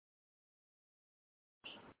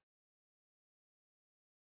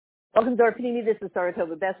Welcome to our Panini. This is Sarah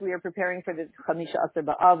Tova Best. We are preparing for the Chamisha Asar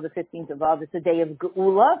B'Av, the 15th of Av. It's a day of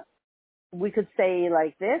Geula. We could say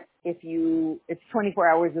like this: it's 24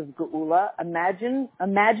 hours of Geula. Imagine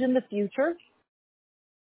the future,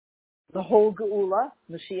 the whole Geula,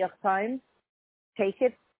 Mashiach time. Take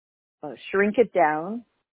it, shrink it down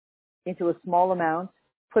into a small amount,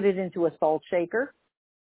 put it into a salt shaker,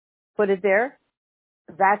 put it there.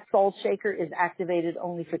 That salt shaker is activated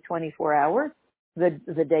only for 24 hours,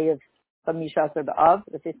 the day of Chamisha Asar B'Av,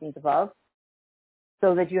 the 15th of Av,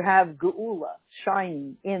 so that you have Geula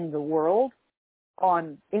shining in the world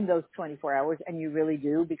in those 24 hours, and you really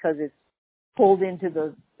do, because it's pulled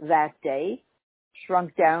into that day,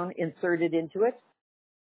 shrunk down, inserted into it.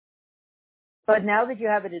 But now that you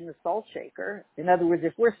have it in the salt shaker, in other words,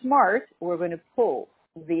 if we're smart, we're going to pull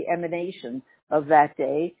the emanation of that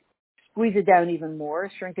day, squeeze it down even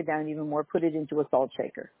more, shrink it down even more, put it into a salt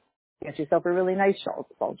shaker. Get yourself a really nice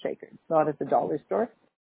salt shaker. It's not at the dollar store.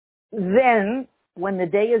 Then, when the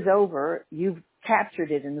day is over, you've captured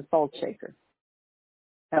it in the salt shaker.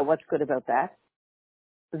 Now, what's good about that?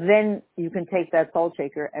 Then you can take that salt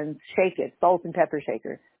shaker and shake it, salt and pepper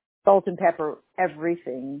shaker. Salt and pepper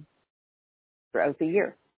everything throughout the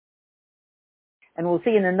year. And we'll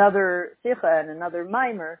see in another Sikha and another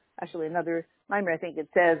Maimer, I think it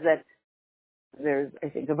says that there's, I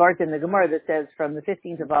think, a Vart in the Gemara that says from the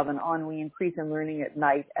 15th of Av and on, we increase in learning at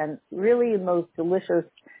night. And really the most delicious,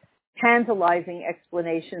 tantalizing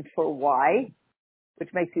explanation for why,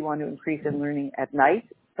 which makes you want to increase in learning at night,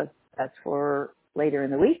 but that's for later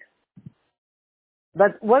in the week.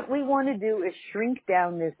 But what we want to do is shrink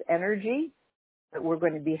down this energy that we're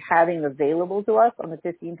going to be having available to us on the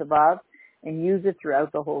 15th of Av and use it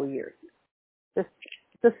throughout the whole year. Just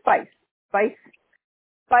spice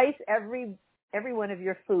every one of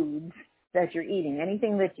your foods that you're eating,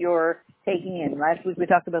 anything that you're taking in. Last week we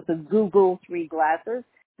talked about the Google 3 glasses.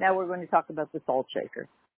 Now we're going to talk about the salt shaker.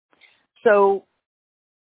 So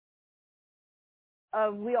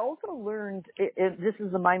we also learned, this is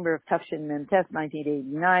the Maimer of Tafshin Memtes,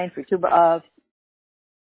 1989 for Tu B'Av.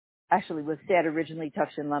 Actually was said originally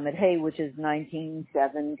Tafshin Lamed Hey, which is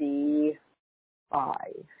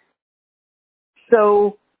 1975.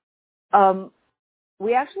 So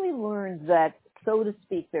we actually learned that, so to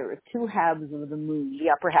speak, there are two halves of the moon, the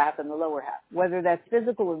upper half and the lower half. Whether that's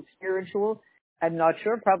physical and spiritual, I'm not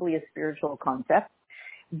sure, probably a spiritual concept.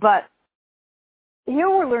 But here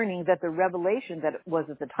we're learning that the revelation that it was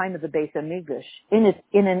at the time of the Beis Hamikdash, in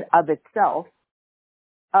and of itself,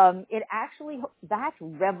 that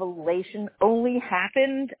revelation only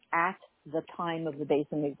happened at the time of the Beis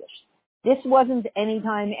Hamikdash. This wasn't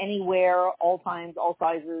anytime, anywhere, all times, all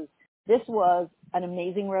sizes. This was an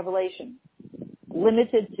amazing revelation,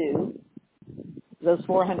 limited to those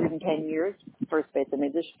 410 years, first Beis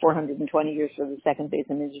Hamikdash, 420 years for the second Beis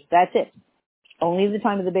Hamikdash. That's it. Only the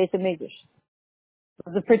time of the Beis Hamikdash. It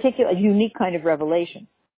was a unique kind of revelation.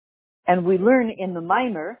 And we learn in the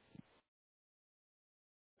Maimer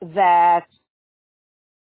that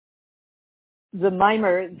the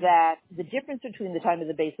difference between the time of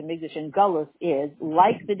the Beis Hamikdash and Gullus is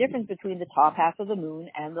like the difference between the top half of the moon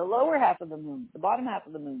and the lower half of the moon, the bottom half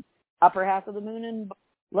of the moon, upper half of the moon and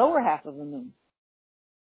lower half of the moon.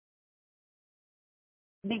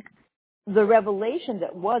 The revelation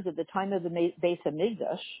that was at the time of the Beis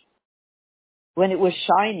Hamikdash, when it was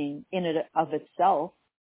shining in and of itself,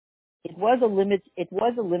 it was a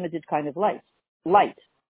limited kind of light.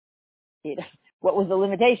 What was the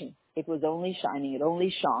limitation? It was only shining. It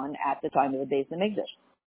only shone at the time of the Beis Hamikdash,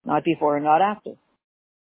 not before and not after.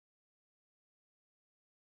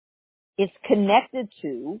 It's connected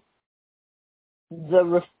to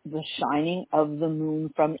the shining of the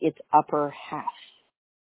moon from its upper half.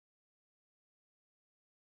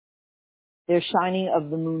 There's shining of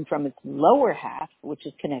the moon from its lower half, which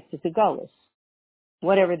is connected to Gullus,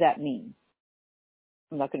 whatever that means.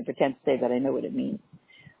 I'm not going to pretend to say that I know what it means.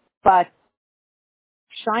 But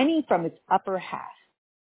shining from its upper half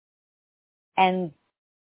and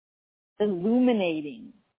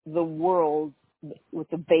illuminating the world with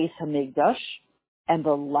the Beis Hamikdash and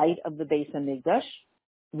the light of the Beis Hamikdash.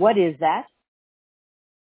 What is that?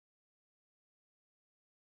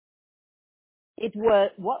 It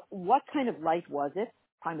was, what kind of light was it?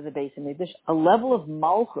 Time of the Beis Hamikdash, a level of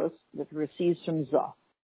Malchus that receives from Zah.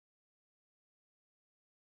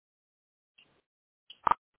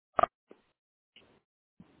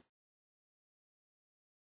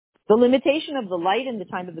 The limitation of the light in the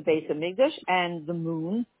time of the Beis Hamikdash and the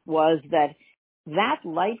moon was that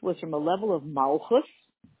light was from a level of Malchus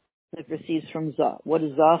that receives from Zah. What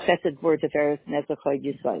is Zah? Chesed, V'or, Tiferes, Netzach, Chod,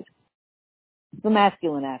 Yisod. the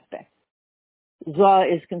masculine aspect. Za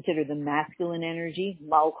is considered the masculine energy.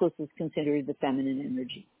 Malchus is considered the feminine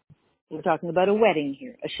energy. We're talking about a wedding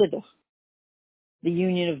here, a shidduch, the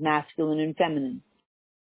union of masculine and feminine.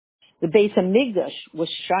 The Beis Hamikdash was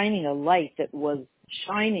shining a light that was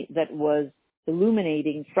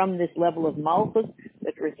illuminating from this level of Malchus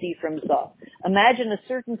that received from Za. Imagine a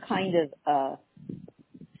certain kind of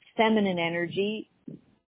feminine energy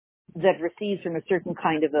that receives from a certain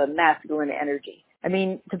kind of a masculine energy. I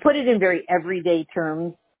mean, to put it in very everyday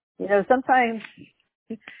terms, sometimes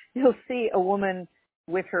you'll see a woman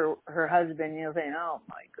with her husband, you'll say, oh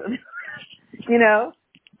my goodness,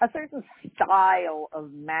 a certain style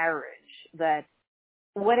of marriage that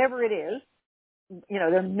whatever it is,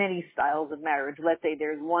 there are many styles of marriage. Let's say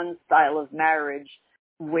there's one style of marriage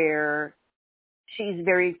where she's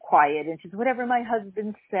very quiet and she's, whatever my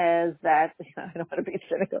husband says, that, I don't want to be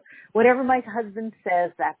cynical, whatever my husband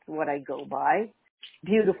says, that's what I go by.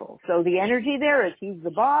 Beautiful. So the energy there is he's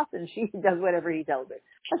the boss and she does whatever he tells her.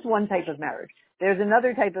 That's one type of marriage. There's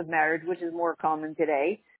another type of marriage, which is more common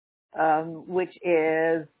today, which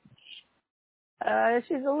is,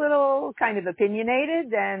 she's a little kind of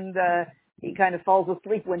opinionated and, he kind of falls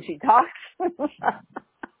asleep when she talks,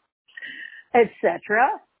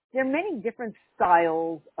 etc. There are many different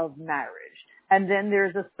styles of marriage. And then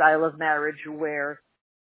there's a style of marriage where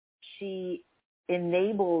she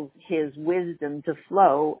enables his wisdom to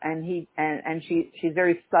flow and she's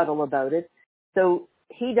very subtle about it. So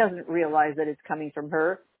he doesn't realize that it's coming from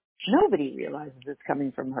her. Nobody realizes it's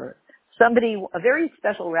coming from her. A very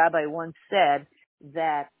special rabbi once said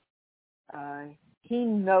that, he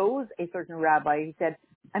knows a certain rabbi. He said,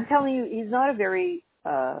 I'm telling you, he's not a very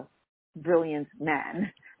brilliant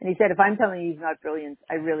man. And he said, if I'm telling you he's not brilliant,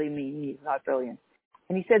 I really mean he's not brilliant.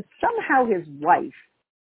 And he said, somehow his wife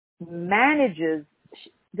manages,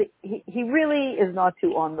 he really is not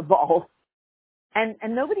too on the ball. And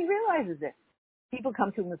nobody realizes it. People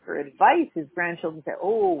come to him for advice. His grandchildren say,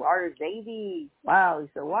 oh, our Zaidi, wow, he's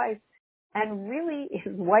so wise. And really,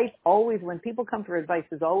 his wife always, when people come for advice,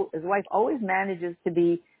 his wife always manages to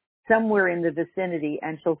be somewhere in the vicinity,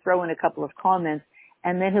 and she'll throw in a couple of comments,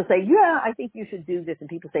 and then he'll say, yeah, I think you should do this. And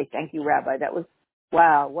people say, thank you, Rabbi. That was,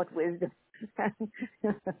 wow, what wisdom.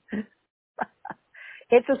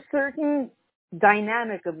 It's a certain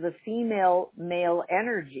dynamic of the female-male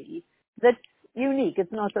energy that's unique.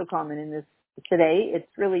 It's not so common in this today.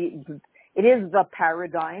 It is the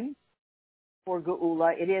paradigm for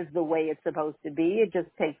Geula. It is the way it's supposed to be. It just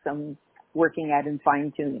takes some working at and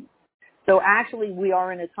fine-tuning. So actually, we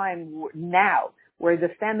are in a time now where the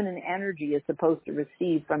feminine energy is supposed to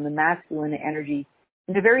receive from the masculine energy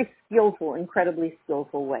in a very skillful, incredibly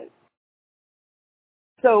skillful way.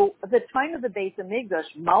 So at the time of the Beis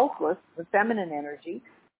Hamikdash, Malchus, the feminine energy,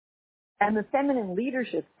 and the feminine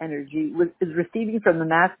leadership energy is receiving from the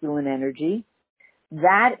masculine energy.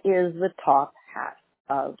 That is the top half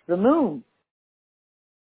of the moon.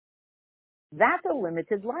 That's a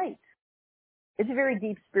limited light. It's a very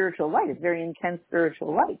deep spiritual light. It's very intense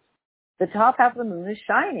spiritual light. The top half of the moon is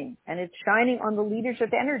shining, and it's shining on the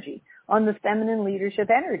leadership energy, on the feminine leadership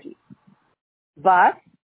energy. But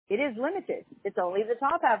it is limited. It's only the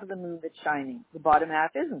top half of the moon that's shining. The bottom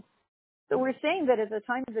half isn't. So we're saying that at the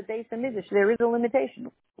time of the Beis Hamikdash, there is a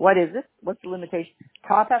limitation. What is it? What's the limitation?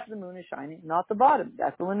 Top half of the moon is shining, not the bottom.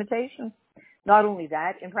 That's the limitation. Not only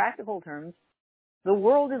that, in practical terms, the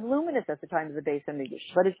world is luminous at the time of the Beis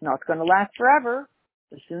Hamikdash, but it's not going to last forever.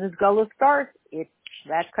 As soon as Gula starts,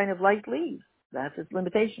 that kind of light leaves. That's its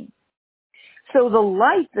limitation. So the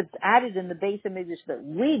light that's added in the Beis Hamikdash that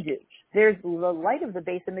we do, there's the light of the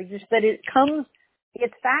Beis Hamikdash that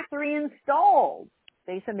it's factory installed.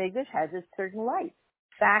 Beis Hamikdash has its certain light,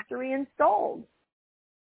 factory installed.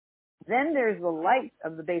 Then there's the light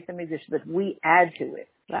of the Beis Hamikdash that we add to it.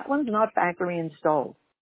 That one's not factory installed.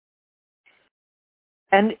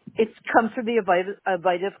 And it comes from the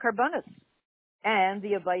Avaida of Karbanis and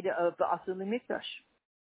the Avaida of the Asuli Mikdash.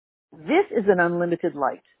 This is an unlimited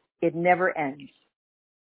light. It never ends.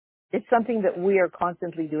 It's something that we are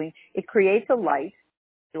constantly doing. It creates a light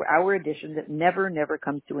through our addition that never, never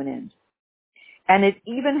comes to an end. And it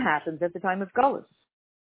even happens at the time of Gullus.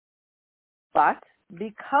 But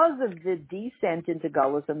because of the descent into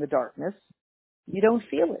Gullus and the darkness, you don't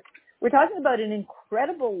feel it. We're talking about an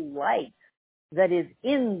incredible light that is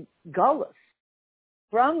in Gullus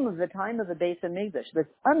from the time of the Beis Hamikdash. That's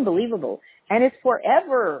unbelievable. And it's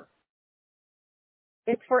forever.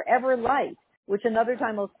 It's forever light, which another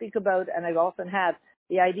time I'll speak about, and I often have,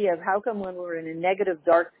 the idea of how come when we're in a negative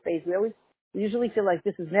dark space, we usually feel like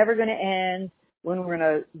this is never going to end. When we're in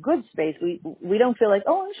a good space, we don't feel like,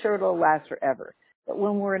 oh, I'm sure it'll last forever. But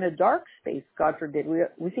when we're in a dark space, God forbid,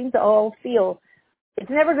 we seem to all feel it's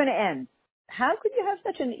never going to end. How could you have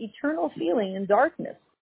such an eternal feeling in darkness?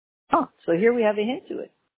 So here we have a hint to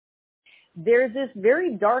it. There's this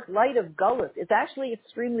very dark light of Gullus. It's actually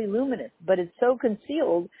extremely luminous, but it's so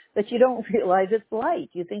concealed that you don't realize it's light.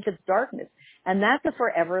 You think it's darkness. And that's a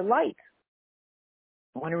forever light.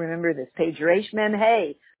 I want to remember this. Page Reish Mem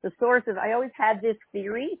Hey. The source of, I always had this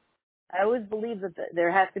theory. I always believed that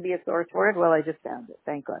there has to be a source for it. Well, I just found it.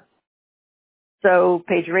 Thank God. So,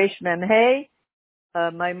 Page Reish Mem Hey.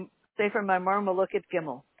 My Sefer Maimar Malukit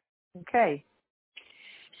Gimel. Okay.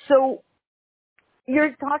 So,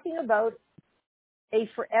 you're talking about a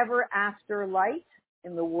forever after light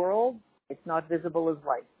in the world. It's not visible as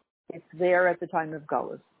light. It's there at the time of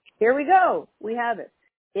Gullus. Here we go. We have it.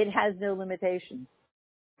 It has no limitations.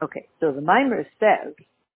 Okay, so the Mimer says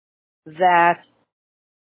that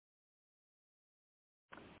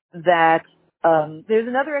there's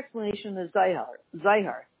another explanation in the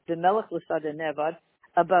Zohar, the Melech L'Sada Nevad,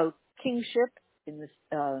 about kingship in this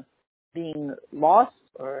being lost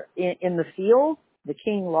or in the field, the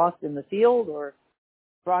king lost in the field or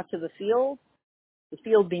brought to the field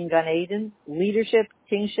being Gan Eden, leadership,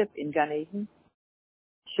 kingship in Gan Eden.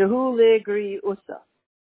 Shehu Legri Usa.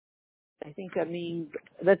 I think I mean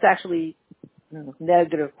that's actually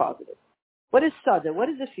negative positive. What is Sada? What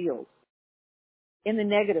is a field? In the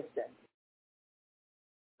negative sense.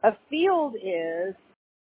 A field it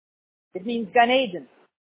means Gan Eden.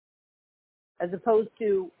 As opposed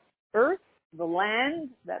to earth, the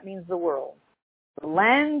land, that means the world. The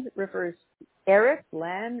land refers, Eretz,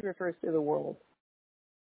 land refers to the world.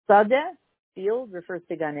 Sadeh, field, refers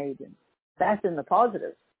to Gan Eden. That's in the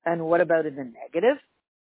positive. And what about in the negative?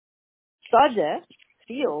 Sadeh,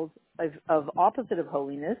 field, of opposite of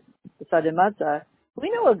holiness, the Sadeh Matzah. We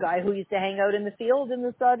know a guy who used to hang out in the field in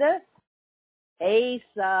the Sadeh.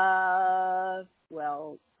 Esav.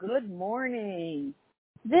 Well, good morning.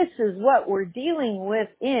 This is what we're dealing with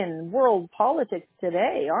in world politics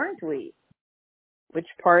today, aren't we? Which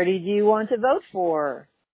party do you want to vote for?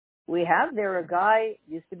 We have there a guy,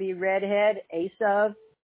 used to be redhead, Esav,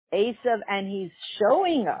 and he's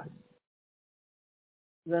showing us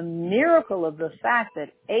the miracle of the fact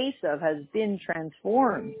that Esav has been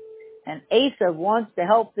transformed, and Esav wants to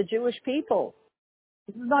help the Jewish people.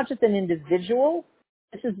 This is not just an individual.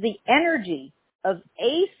 This is the energy of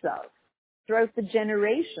Esav throughout the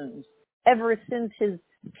generations, ever since his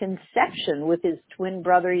conception with his twin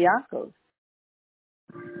brother Yaakov.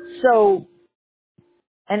 So,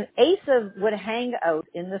 and Esav would hang out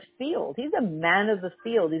in the field. He's a man of the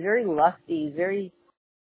field. He's very lusty. He's very,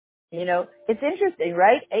 it's interesting,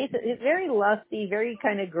 right? Esav is very lusty, very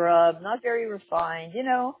kind of grub, not very refined.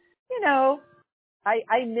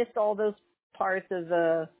 I missed all those parts of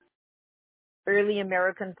the early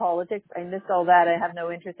American politics. I missed all that. I have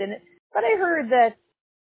no interest in it. But I heard that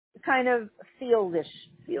kind of fieldish,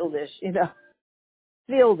 fieldish.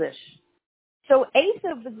 So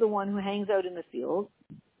Esav is the one who hangs out in the field.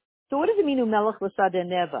 So what does it mean, Umelech L'Sadeh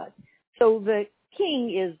Nevad? So the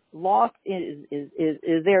king is lost, is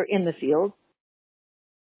there in the field.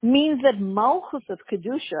 Means that Malchus of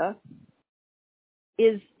Kedusha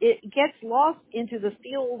it gets lost into the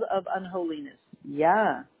field of unholiness.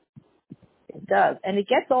 Yeah, it does. And it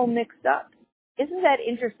gets all mixed up. Isn't that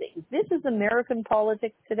interesting? This is American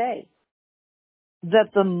politics today.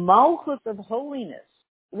 That the Malchus of holiness,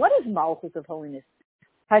 what is Malchus of holiness?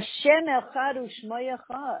 Hashem Echad U'Shmo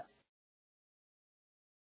Echad.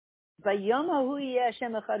 Vayom Hahu Yeh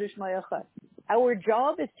Hashem Echad U'Shmo Echad. Our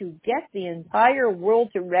job is to get the entire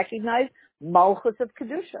world to recognize Malchus of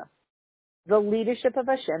Kedusha, the leadership of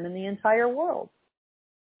Hashem in the entire world.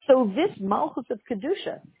 So this Malchus of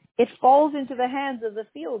Kedusha, it falls into the hands of the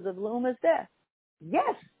fields of L'Umas Deh.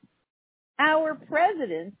 Yes, our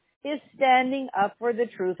president is standing up for the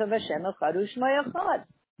truth of Hashem Echad U'Shmo Echad.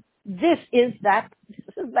 This is that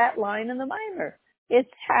line in the Mimer.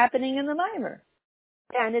 It's happening in the Mimer.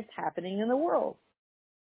 And it's happening in the world.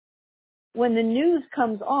 When the news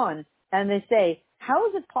comes on and they say, how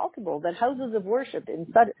is it possible that houses of worship in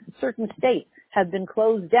certain states have been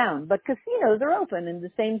closed down, but casinos are open in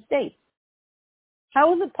the same state?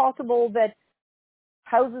 How is it possible that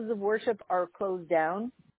houses of worship are closed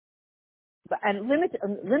down and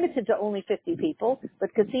limited to only 50 people,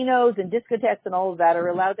 but casinos and discotheques and all of that are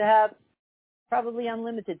allowed to have probably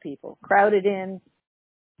unlimited people crowded in?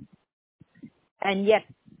 And yet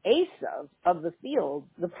Esav of the field,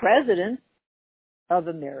 the president of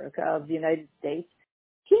America, of the United States,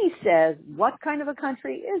 he says, what kind of a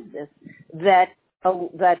country is this that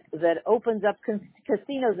that opens up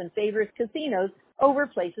casinos and favors casinos over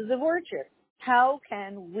places of worship. How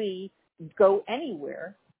can we go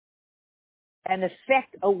anywhere and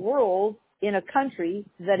affect a world in a country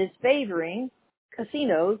that is favoring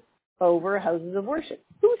casinos over houses of worship?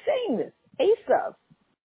 Who's saying this? Esav.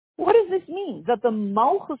 What does this mean? That the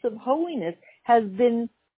Malchus of holiness has been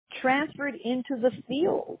transferred into the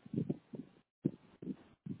field.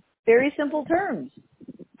 Very simple terms.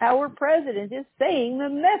 Our president is saying the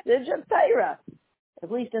message of Torah,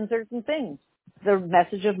 at least in certain things. The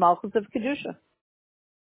message of Malchus of Kedusha.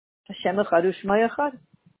 Hashem Echad U'Shmo Echad.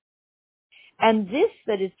 And this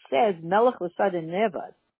that it says, Melech L'Sad and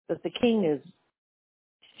Nevad, that the king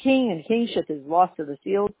and kingship is lost to the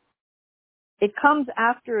field, it comes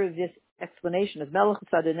after this explanation of Melech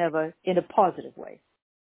L'Sad and Nevad in a positive way.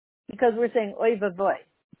 Because we're saying, Oy vavoy.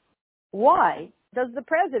 Why does the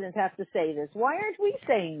president have to say this? Why aren't we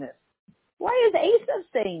saying this? Why is Esav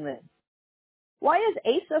saying this? Why is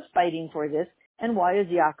Esav fighting for this? And why is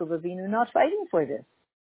Yaakov Avinu not fighting for this?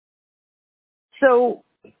 So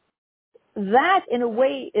that, in a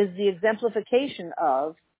way, is the exemplification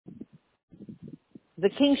of the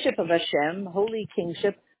kingship of Hashem, holy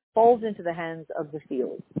kingship, falls into the hands of the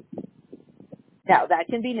field. Now, that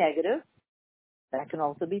can be negative. That can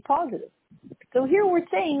also be positive. So here we're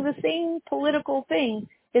saying the same political thing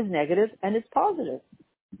is negative and it's positive.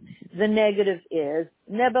 The negative is,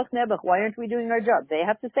 Nebuch, why aren't we doing our job? They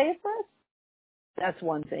have to say it first. That's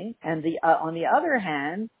one thing. And on the other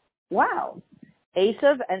hand, wow,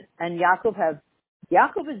 Esav and Yaakov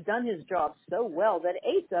has done his job so well that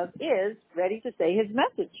Esav is ready to say his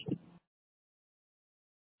message.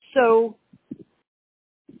 So,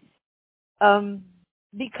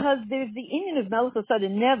 because there's the union of Melech L'Sad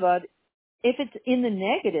and Nevad, if it's in the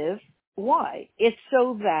negative, why? It's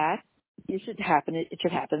so that it should happen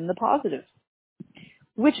in the positive.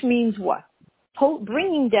 Which means what?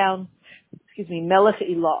 Bringing down, Melech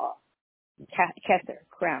Ilah, Keter,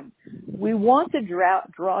 crown. We want to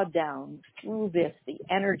draw down through this the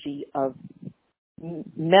energy of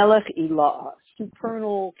Melech Ilah,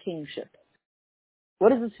 supernal kingship. What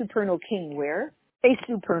does a supernal king wear? A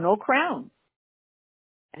supernal crown.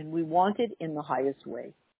 And we want it in the highest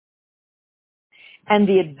way. And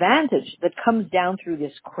the advantage that comes down through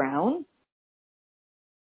this crown,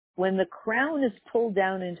 when the crown is pulled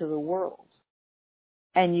down into the world,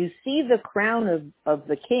 and you see the crown of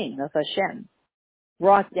the king, of Hashem,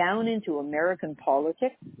 brought down into American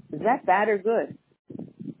politics, is that bad or good?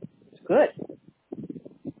 It's good.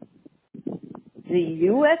 The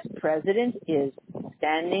U.S. president is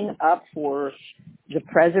standing up for the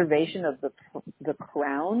preservation of the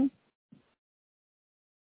crown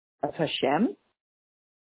of Hashem,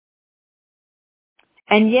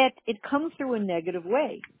 and yet it comes through a negative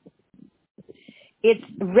way. It's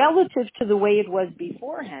relative to the way it was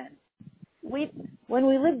beforehand. When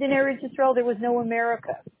we lived in Eretz Yisrael, there was no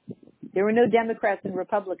America. There were no Democrats and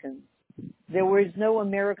Republicans. There was no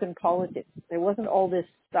American politics. There wasn't all this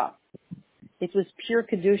stuff. It was pure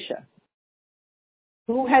Kedusha.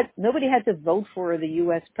 Nobody had to vote for the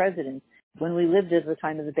U.S. president when we lived at the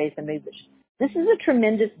time of the Beis HaMikdash. This is a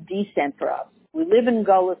tremendous descent for us. We live in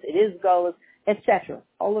Golus, it is Golus, etc.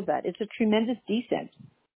 All of that. It's a tremendous descent.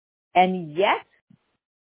 And yet,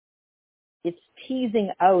 it's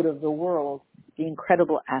teasing out of the world the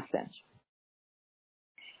incredible ascent.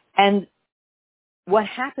 And what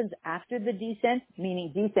happens after the descent,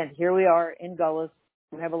 meaning descent, here we are in Golus,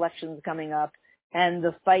 we have elections coming up, and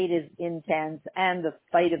the fight is intense, and the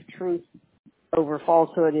fight of truth over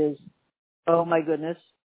falsehood is, oh my goodness.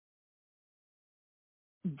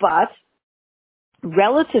 But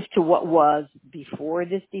relative to what was before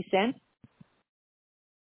this descent,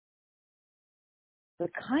 the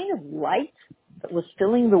kind of light that was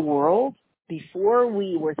filling the world before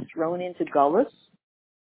we were thrown into Golus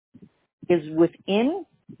is within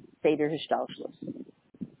Seder Hishtalshlus.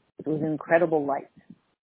 It was an incredible light,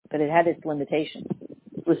 but it had its limitations.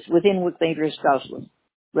 It was within Seder Hishtalshlus.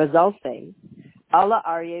 Razal say, Allah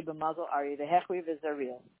Aryeh b'mazel Aryeh v'hechri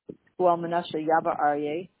v'zaril hu al menashe yaba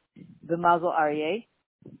Aryeh b'mazel Aryeh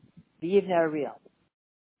v'yivne Ariel.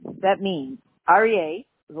 That means Aryeh,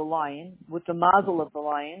 the lion, with the mazel of the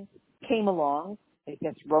lion, came along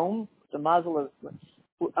against Rome. The mazel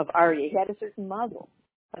of Aryeh, he had a certain mazel.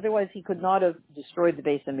 Otherwise, he could not have destroyed the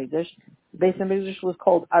Beis HaMikdash. The Beis HaMikdash was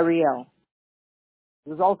called Ariel. It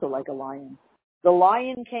was also like a lion. The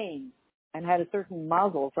lion came and had a certain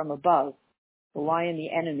mazel from above. The lion, the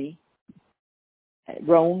enemy,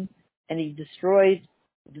 Rome, and he destroyed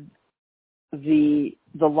the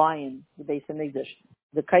lion, the Beis HaMikdash.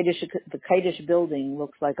 The Kiddush building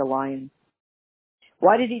looks like a lion.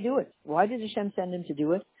 Why did he do it? Why did Hashem send him to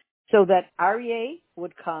do it? So that Aryeh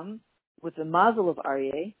would come with the mazel of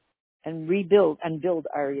Aryeh and rebuild and build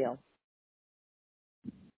Ariel.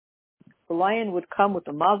 The lion would come with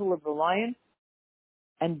the mazel of the lion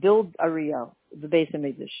and build Ariel, the Beis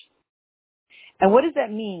HaMikdash. And what does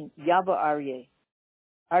that mean? Yava Aryeh.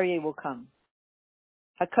 Aryeh will come.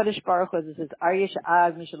 HaKadosh Baruch Hu, as it says, Aryeh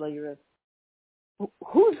sha'ag mishalo yireh.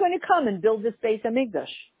 Who's going to come and build this Beis HaMikdash?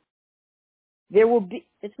 There will be,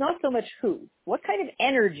 it's not so much who. What kind of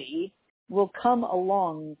energy will come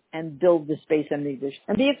along and build this Beis HaMikdash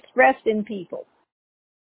and be expressed in people?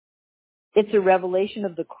 It's a revelation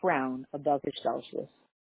of the crown above Hishtalshlus.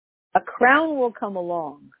 A crown will come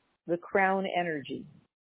along, the crown energy,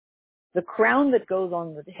 the crown that goes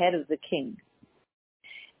on the head of the king.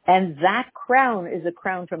 And that crown is a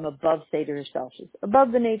crown from above Seder Hishtalshlus,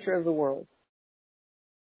 above the nature of the world.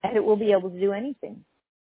 And it will be able to do anything,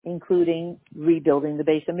 including rebuilding the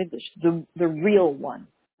Beis HaMikdash, the real one,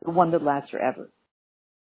 the one that lasts forever.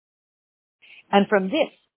 And from this,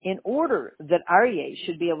 in order that Aryeh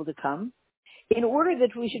should be able to come, in order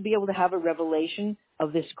that we should be able to have a revelation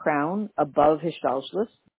of this crown above Hishtalshlus,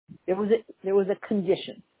 there was a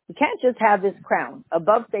condition. You can't just have this crown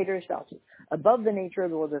above Seder Hishtalshlus, above the nature of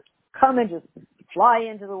the world, just come and just fly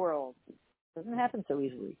into the world. It doesn't happen so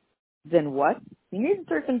easily. Then what? You needed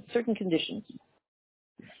certain conditions.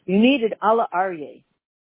 You needed ala Aryeh,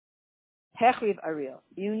 hechriv Ariel.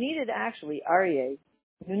 You needed actually Aryeh.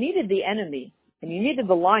 You needed the enemy, and you needed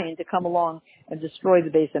the lion to come along and destroy the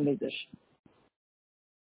Beis HaMikdash.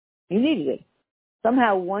 You needed it.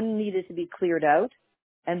 Somehow one needed to be cleared out,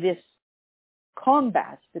 and this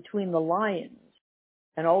combat between the lions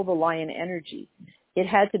and all the lion energy, it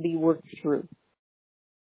had to be worked through.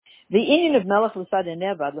 The inyan of Melech Lusad and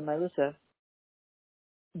Nevad, L'Mailusa,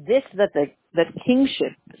 this that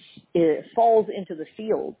kingship falls into the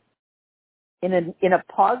field in a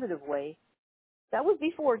positive way, that was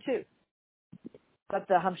before too. But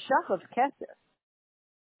the Hamshach of Kesef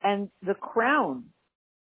and the crown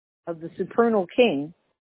of the supernal king,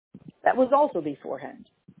 that was also beforehand.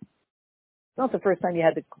 It's not the first time you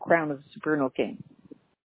had the crown of the supernal king.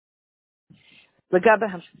 But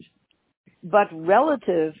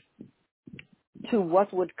relative to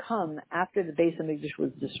what would come after the Beis HaMikdash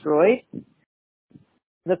was destroyed,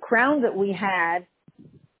 the crown that we had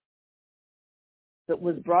that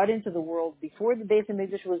was brought into the world before the Beis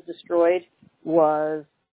HaMikdash was destroyed was,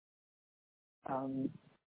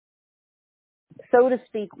 so to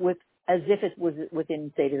speak, as if it was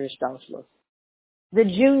within Seder Hishtalshlus. The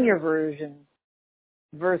junior version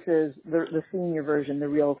versus the senior version, the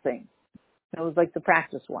real thing. It was like the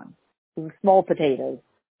practice one. The small potatoes,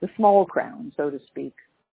 the small crown, so to speak.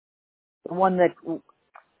 The one that,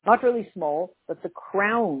 not really small, but the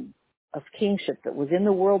crown of kingship that was in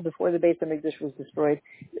the world before the Beis HaMikdash was destroyed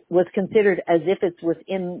was considered as if it's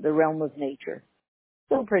within the realm of nature.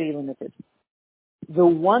 Still pretty limited. The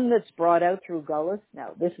one that's brought out through Gullus,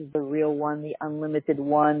 now this is the real one, the unlimited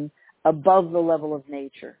one, above the level of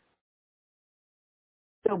nature.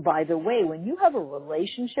 So by the way, when you have a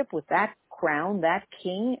relationship with that crown, that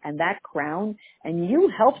king and that crown, and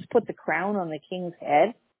you helped put the crown on the king's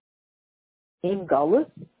head in Gullus,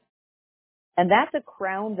 and that's a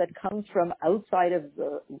crown that comes from outside of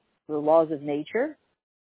the laws of nature,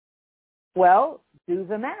 well, do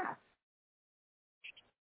the math.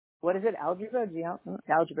 What is it? Algebra?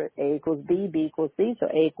 Algebra. A equals B, B equals C, so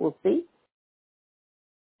A equals C.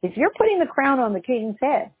 If you're putting the crown on the king's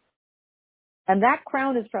head, and that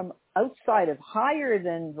crown is from outside of higher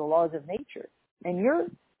than the laws of nature, and you're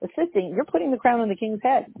putting the crown on the king's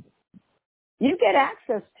head, you get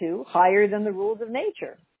access to higher than the rules of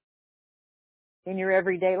nature in your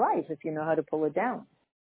everyday life if you know how to pull it down.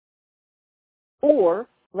 Or,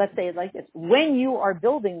 let's say it like this, when you are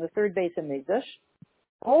building the third Beis HaMikdash,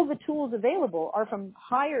 all the tools available are from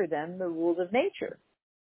higher than the rules of nature.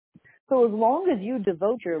 So as long as you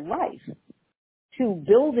devote your life to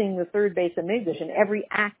building the third Beis HaMikdash, and every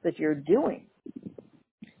act that you're doing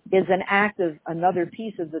is an act of another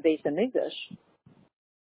piece of the Beis HaMikdash,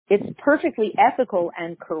 it's perfectly ethical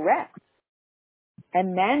and correct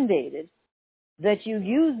and mandated that you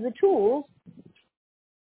use the tools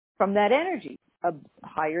from that energy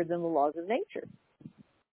higher than the laws of nature.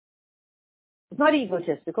 It's not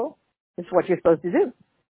egotistical. It's what you're supposed to do.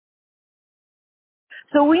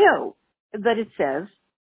 So we know that it says,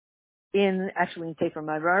 in Sefer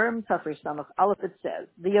Ma'arim, Tafresh Samach Aleph, it says,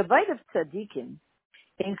 the Avayt of Tzadikim,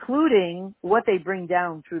 including what they bring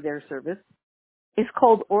down through their service, is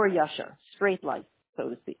called Or Yashar, straight light, so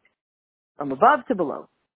to speak, from above to below.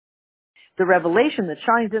 The revelation that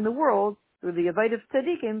shines in the world through the Avodah of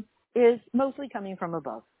Tzadikim, is mostly coming from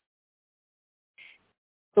above.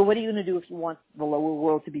 So what are you going to do if you want the lower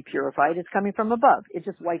world to be purified? It's coming from above. It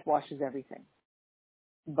just whitewashes everything.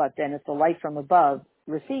 But then if the light from above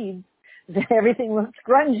recedes, then everything looks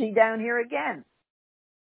grungy down here again.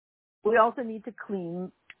 We also need to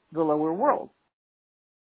clean the lower world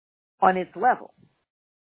on its level.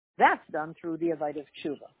 That's done through the Avodah of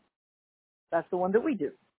Tshuva. That's the one that we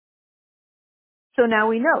do. So now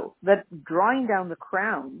we know that drawing down the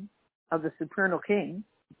crown of the supernal king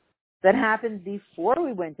that happened before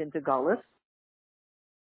we went into Galus,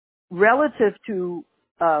 relative to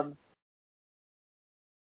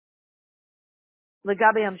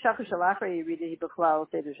לגבי המשך של אחרי ירידה היא בכלל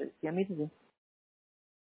סדר של ימית הזה.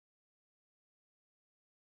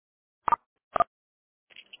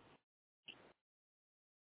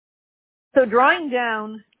 So drawing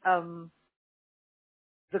down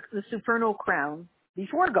the supernal crown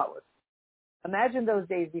before Galus. Imagine those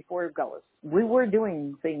days before Galus. We were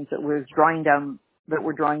doing things that were drawing down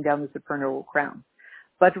the supernal crown.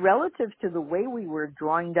 But relative to the way we were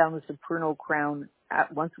drawing down the supernal crown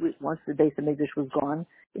once the Beis HaMikdash was gone,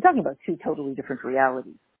 you're talking about two totally different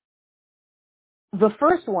realities. The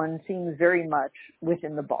first one seems very much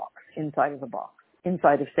within the box, inside of the box,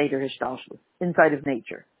 inside of Seder Hishtalshelus, inside of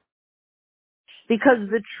nature. Because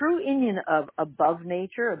the true inyan of above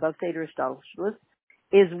nature, above Seder Hishtalshelus,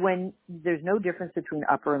 is when there's no difference between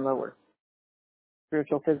upper and lower.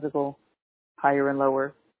 Spiritual, physical, higher and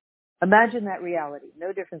lower. Imagine that reality.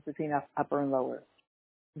 No difference between upper and lower.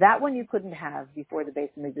 That one you couldn't have before the Beis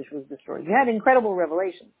HaMikdash was destroyed. You had incredible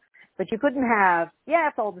revelations, but you couldn't have,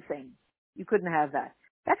 it's all the same. You couldn't have that.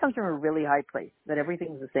 That comes from a really high place, that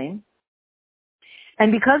everything's the same.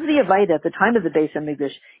 And because the Avodah at the time of the Beis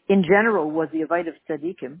HaMikdash, in general, was the Avodah of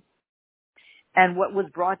Tzadikim, and what was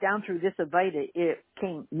brought down through this Avodah, it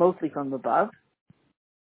came mostly from above.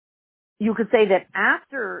 You could say that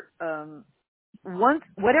after, once,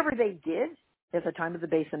 whatever they did at the time of the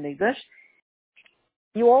Beis HaMikdash,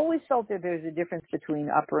 you always felt that there's a difference between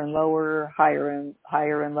upper and lower, higher and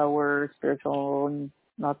lower, spiritual and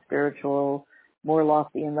not spiritual, more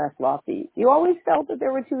lofty and less lofty. You always felt that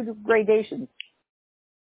there were two gradations.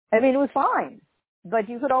 I mean, it was fine, but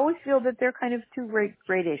you could always feel that there are kind of two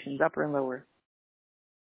gradations, upper and lower.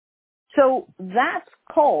 So that's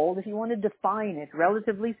called, if you want to define it,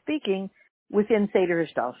 relatively speaking, within Seder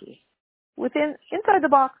Hishtalshelus, inside the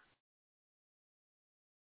box.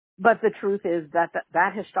 But the truth is that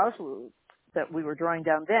Hishtalshelus that we were drawing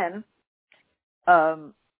down then,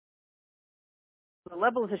 the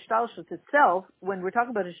level of Hishtalshelus itself, when we're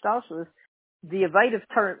talking about Hishtalshelus, the Avodah of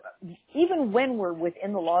even when we're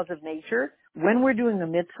within the laws of nature, when we're doing a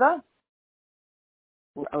mitzvah,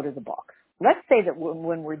 we're out of the box. Let's say that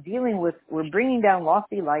when we're bringing down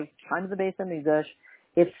lofty light, time of the Beis HaMikdash,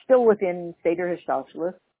 it's still within Seder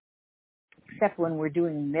Hishtalshelus, except when we're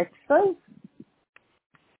doing mitzvahs,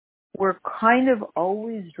 we're kind of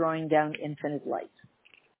always drawing down infinite light.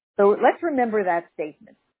 So let's remember that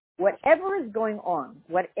statement. Whatever is going on,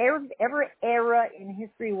 whatever era in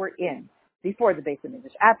history we're in, before the Beis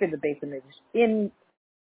HaMikdash, after the Beis HaMikdash, in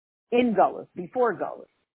Galus, before Galus,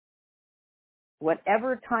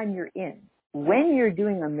 whatever time you're in, when you're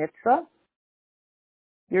doing a mitzvah,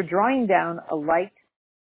 you're drawing down a light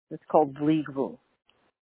that's called Bli Gvul.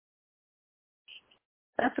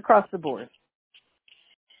 That's across the board.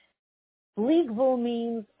 Bli Gvul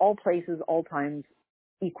means all places, all times,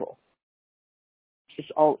 equal.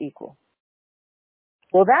 It's all equal.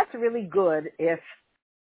 Well, that's really good if,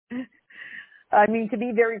 to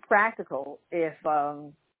be very practical, if,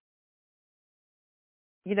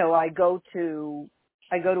 I go to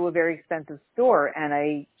a very expensive store and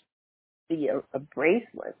I see a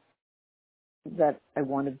bracelet that I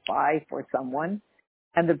want to buy for someone,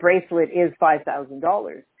 and the bracelet is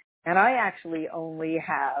 $5,000, and I actually only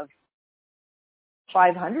have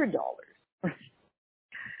 $500,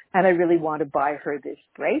 and I really want to buy her this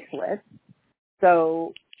bracelet.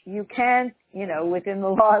 So you can't, within the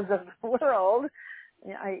laws of the world,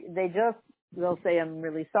 they'll say, I'm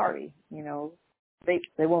really sorry,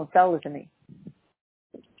 they won't sell it to me.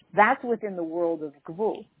 That's within the world of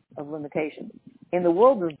Gvul, of limitation. In the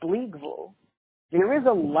world of Bli Gvul, there is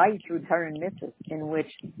a light through Torah and mitzvahs in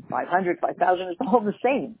which 500, 5,000 is all the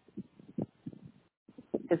same.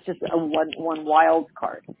 It's just a one wild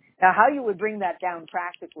card. Now, how you would bring that down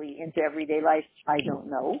practically into everyday life, I don't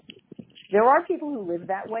know. There are people who live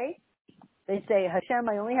that way. They say, Hashem,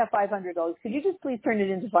 I only have $500. Could you just please turn it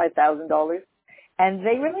into $5,000? And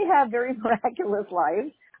they really have very miraculous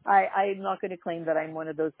lives. I'm not going to claim that I'm one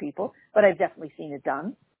of those people, but I've definitely seen it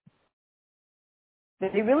done.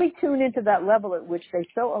 They really tune into that level at which they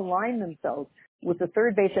so align themselves with the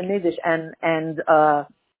third base of Midrash and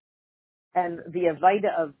the Avaida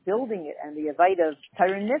of building it and the Avaida of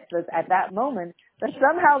Torah Mitzvahs at that moment that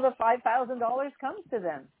somehow the $5,000 comes to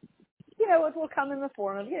them. It will come in the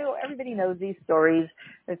form of, everybody knows these stories.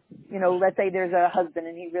 It's, let's say there's a husband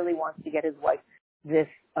and he really wants to get his wife this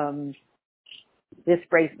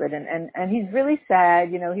bracelet and he's really sad,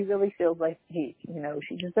 he really feels like she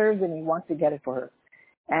deserves it and he wants to get it for her.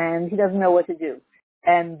 And he doesn't know what to do.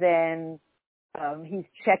 And then he's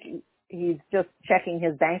just checking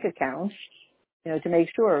his bank account, to make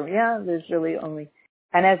sure, there's really only,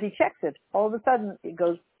 and as he checks it, all of a sudden it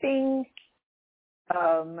goes ding,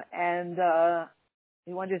 and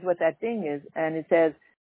he wonders what that ding is, and it says,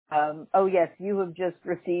 oh yes, you have just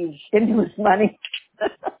received stimulus money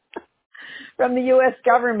from the U.S.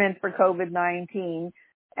 government for COVID-19,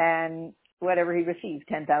 and whatever he received,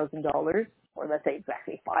 $10,000, or let's say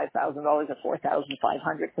exactly $5,000 or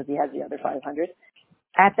 $4,500 because he has the other 500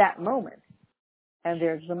 at that moment. And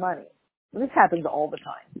there's the money. This happens all the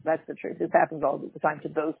time. That's the truth. This happens all the time to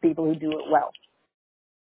those people who do it well.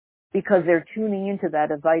 Because they're tuning into that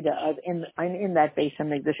Avaida I'm in that base of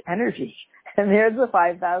Mikdash energy. And there's the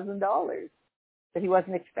 $5,000 that he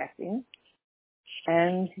wasn't expecting.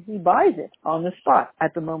 And he buys it on the spot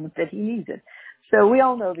at the moment that he needs it. So we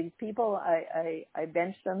all know these people. I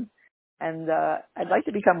bench them. And I'd like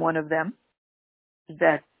to become one of them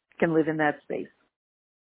that can live in that space.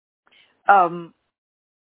 And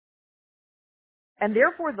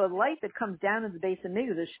therefore, the light that comes down in the base of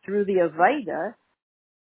Mikdash through the Avaida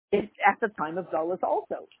is at the time of Galus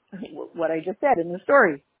also, what I just said in the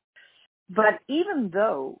story. But even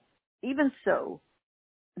so,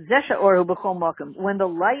 Zesha Oru B'chol Makom, when the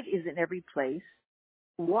light is in every place,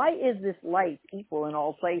 why is this light equal in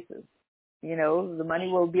all places? The money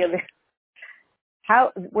will be available.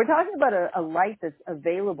 We're talking about a light that's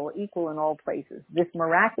available, equal in all places. This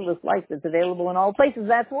miraculous light that's available in all places.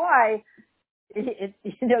 That's why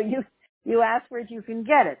you ask for it, you can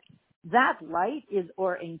get it. That light is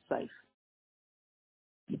Or Ein Sof.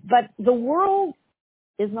 But the world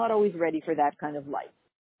is not always ready for that kind of light.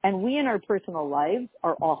 And we in our personal lives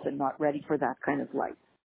are often not ready for that kind of light.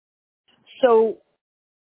 So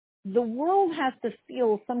the world has to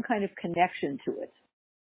feel some kind of connection to it.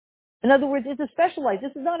 In other words, it's a special light. This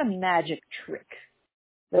is not a magic trick.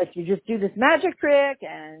 That you just do this magic trick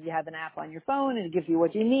and you have an app on your phone and it gives you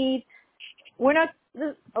what you need. We're not,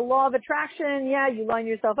 a law of attraction, you line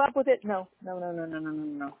yourself up with it. No.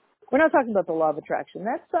 We're not talking about the law of attraction.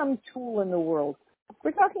 That's some tool in the world.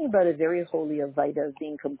 We're talking about a very holy Avaida of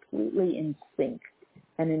being completely in sync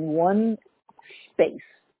and in one space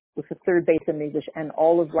with the third base of Mikdash, and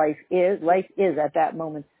all of life is at that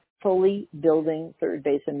moment fully building third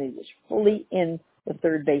base of Mikdash, fully in the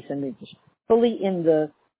third base of Mikdash, fully in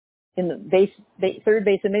the third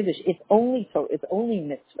base of Mikdash. It's only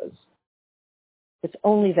mitzvahs. It's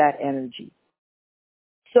only that energy.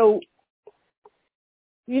 So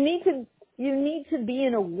you need to be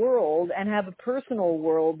in a world and have a personal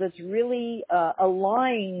world that's really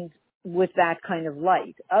aligned with that kind of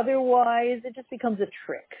light. Otherwise, it just becomes a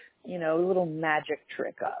trick, a little magic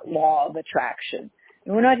trick, a law of attraction.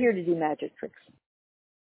 And we're not here to do magic tricks.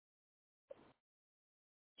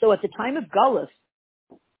 So at the time of Galus,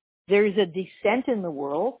 there is a descent in the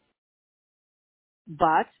world,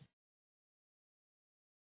 but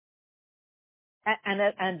and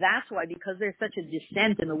that's why, because there's such a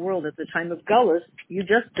descent in the world at the time of Galus, you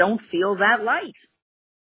just don't feel that light.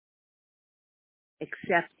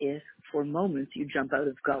 Except if, for moments, you jump out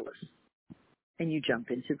of Galus and you jump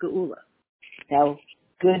into Geula. Now,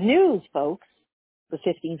 good news, folks. The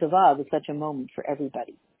 15th of Av is such a moment for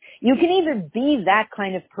everybody. You can either be that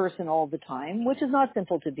kind of person all the time, which is not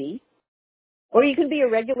simple to be, or you can be a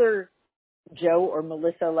regular Joe or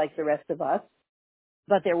Melissa like the rest of us,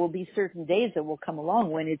 but there will be certain days that will come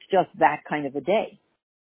along when it's just that kind of a day.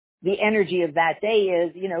 The energy of that day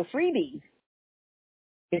is, freebies.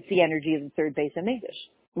 It's the energy of the third base of Mikdash.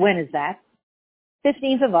 When is that?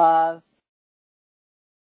 15th of Av.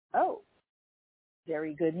 Oh,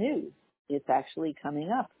 very good news. It's actually coming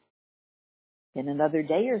up in another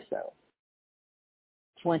day or so.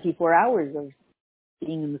 24 hours of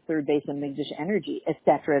being in the third base of Mikdash energy,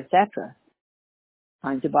 etc., etc.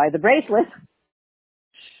 Time to buy the bracelet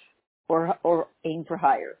or aim for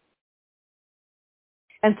higher.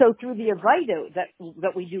 And so through the Avaida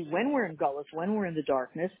that we do when we're in Galus, when we're in the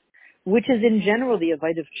darkness, which is in general the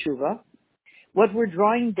Avaida of Tshuva, what we're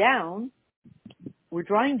drawing down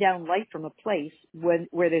light from a place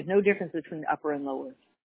where there's no difference between upper and lower.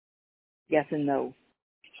 Yes and no.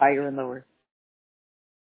 Higher and lower.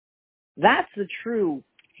 That's the true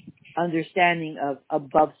understanding of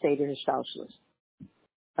above Seder Hishtalshlus,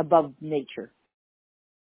 above nature.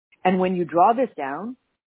 And when you draw this down,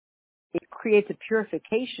 it creates a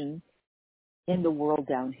purification in the world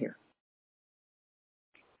down here.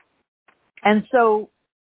 And so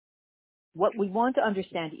what we want to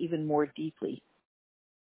understand even more deeply,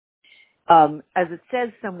 as it says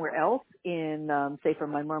somewhere else in Sefer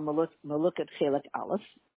Maimar Malukot Chelek Aleph,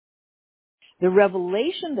 the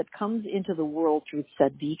revelation that comes into the world through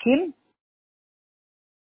tzaddikim.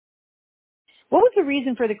 What was the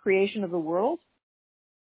reason for the creation of the world?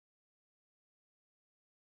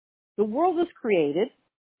 The world was created,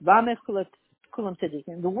 the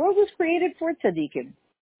world was created for tzaddikim.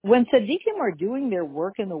 When tzaddikim are doing their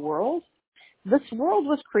work in the world, this world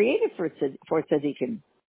was created for tzaddikim.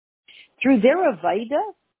 Through their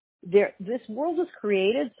avodah, this world was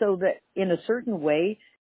created so that in a certain way,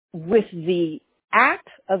 with the app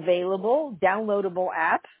available, downloadable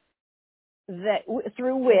app, that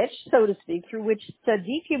through which, so to speak, through which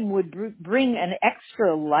tzaddikim would bring an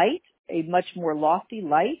extra light, a much more lofty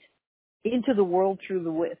light, into the world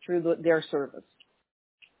through their service.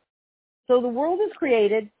 So the world is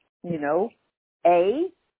created,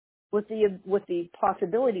 with the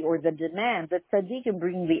possibility or the demand that tzaddikim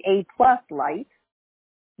bring the A plus light.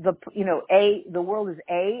 The world is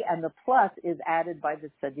A, and the plus is added by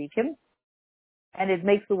the tzaddikim, and it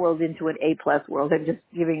makes the world into an A plus world. I'm just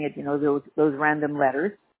giving it, those random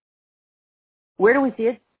letters. Where do we see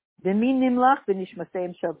it? B'min nimlach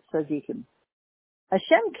v'nishmaseim shel tzaddikim.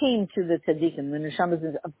 Hashem came to the tzaddikim, the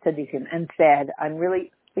neshamas of tzaddikim, and said,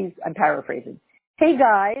 I'm paraphrasing. Hey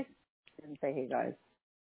guys, I didn't say hey guys.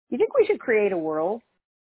 You think we should create a world?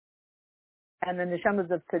 And the neshamas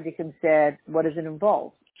of tzaddikim said, what does it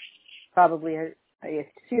involve? Probably, I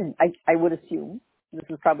would assume, this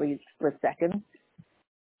was probably a split second,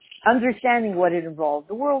 understanding what it involved.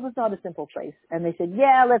 The world is not a simple place. And they said,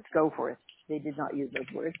 yeah, let's go for it. They did not use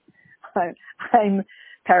those words. I'm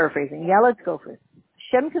paraphrasing. Yeah, let's go for it.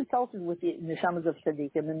 Shem consulted with the neshamas of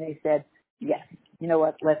tzaddikim, and they said, yes, you know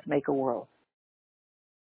what, let's make a world.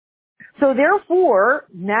 So therefore,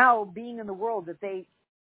 now being in the world that they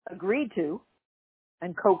agreed to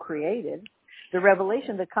and co-created, the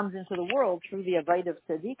revelation that comes into the world through the avodah of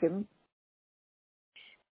tzaddikim,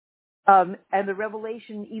 and the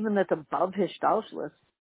revelation even that's above Hishtalshlus,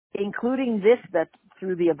 including this, that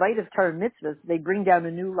through the avodah of Torah mitzvahs, they bring down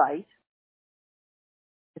a new light.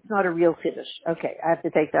 It's not a real chiddush. Okay, I have to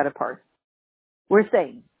take that apart. We're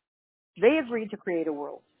saying they agreed to create a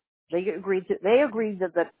world. They agreed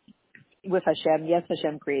that with Hashem, yes,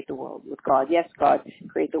 Hashem create the world. With God, yes, God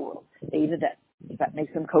create the world. They even that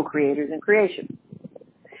makes them co-creators in creation.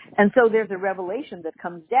 And so there's a revelation that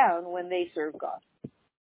comes down when they serve God.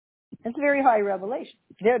 It's a very high revelation.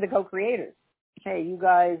 They're the co-creators. Hey, you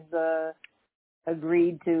guys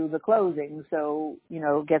agreed to the closing, so,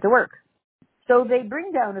 get to work. So they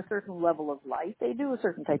bring down a certain level of light. They do a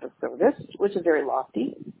certain type of service, which is very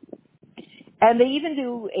lofty. And they even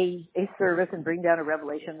do a service and bring down a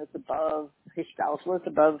revelation that's above Hishtalshlus,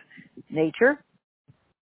 above nature.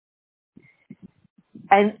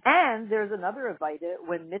 And there's another avodah,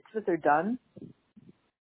 when mitzvahs are done,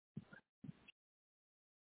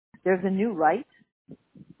 there's a new light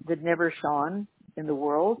that never shone in the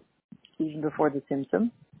world, even before the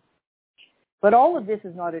Tzimtzum. But all of this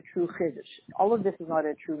is not a true chiddush. All of this is not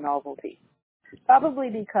a true novelty.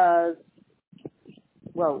 Probably because,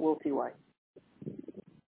 well, we'll see why.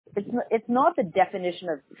 It's not the definition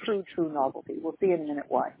of true novelty. We'll see in a minute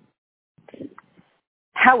why.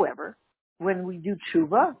 However, when we do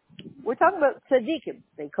tshuva, we're talking about tzaddikim.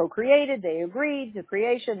 They co-created, they agreed to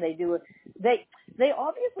creation, they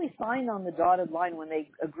obviously signed on the dotted line when they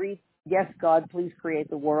agreed, yes, God, please create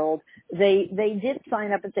the world. They did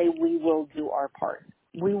sign up and say, we will do our part.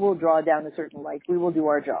 We will draw down a certain light. We will do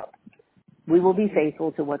our job. We will be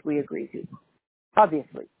faithful to what we agree to.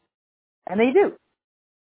 Obviously. And they do.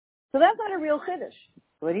 So that's not a real chiddush.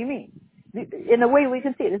 What do you mean? In a way we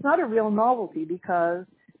can see it. It's not a real novelty because,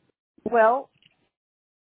 well,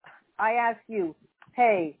 I ask you,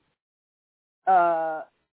 hey,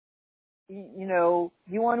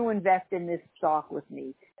 you want to invest in this stock with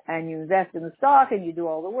me. And you invest in the stock and you do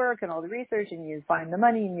all the work and all the research and you find the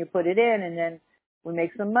money and you put it in and then we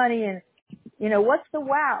make some money and, what's the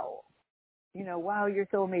wow? Wow, you're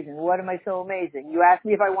so amazing. What am I so amazing? You ask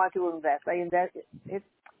me if I want to invest. I invest.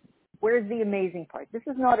 Where's the amazing part? This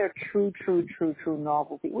is not a true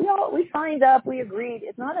novelty. We signed up, we agreed.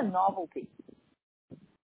 It's not a novelty.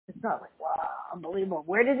 It's not like, wow, unbelievable.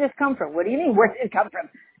 Where did this come from? What do you mean, where did it come from?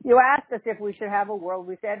 You asked us if we should have a world.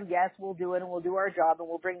 We said, yes, we'll do it and we'll do our job and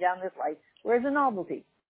we'll bring down this light. Where's the novelty?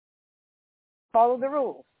 Follow the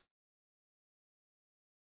rules.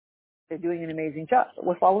 They're doing an amazing job.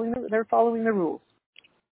 But they're following the rules.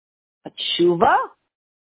 A tshuva,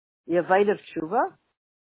 the avayt of tshuva,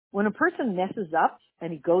 when a person messes up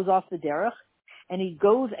and he goes off the derech and he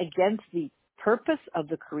goes against the purpose of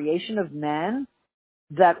the creation of man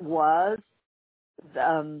that was,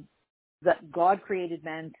 that God created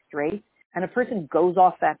man straight, and a person goes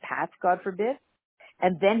off that path, God forbid,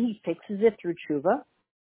 and then he fixes it through tshuva,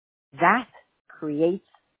 that creates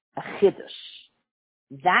a chiddush.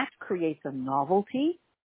 That creates a novelty,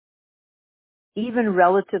 even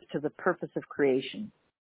relative to the purpose of creation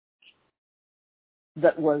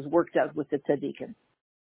that was worked out with the tzaddikim.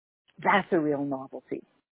 That's a real novelty.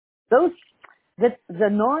 The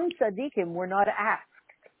non-tzaddikim were not asked,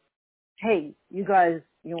 hey, you guys,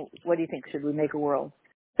 what do you think? Should we make a world?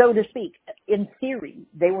 So to speak, in theory,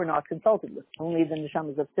 they were not consulted with, only the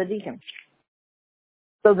neshamas of tzaddikim.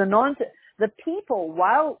 So the people,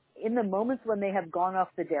 while in the moments when they have gone off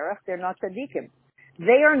the derech, they're not tzaddikim.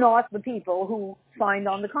 They are not the people who signed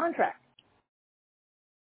on the contract.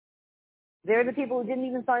 They're the people who didn't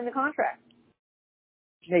even sign the contract.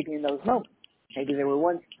 Maybe in those moments. Maybe they were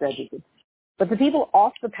once tzaddikim. But the people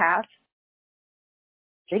off the path,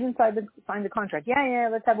 they didn't sign the contract. Yeah,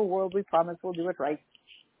 let's have a world. We promise we'll do it right.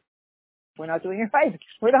 We're not doing it right.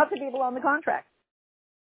 We're not the people on the contract.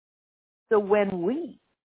 So when we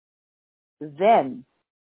then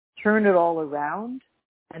turn it all around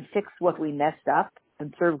and fix what we messed up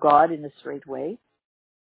and serve God in a straight way,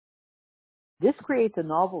 this creates a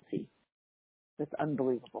novelty that's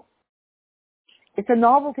unbelievable. It's a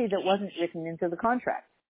novelty that wasn't written into the contract.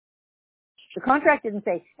 The contract didn't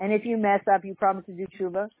say, and if you mess up, you promise to do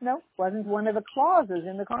tshuva. No, it wasn't one of the clauses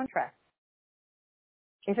in the contract.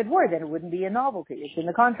 If it were, then it wouldn't be a novelty. It's in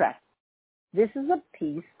the contract. This is a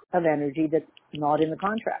piece of energy that's not in the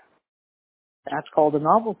contract. That's called a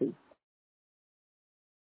novelty.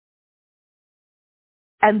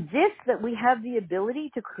 And this, that we have the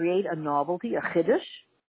ability to create a novelty, a chiddush,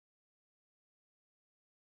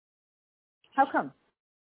 how come?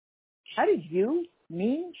 How did you,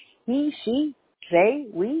 me, he, she, they,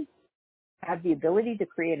 we have the ability to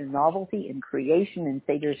create a novelty in creation, in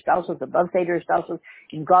Seder Stalshus, above Seder Stalshus,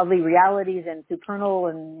 in godly realities and supernal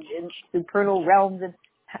realms? And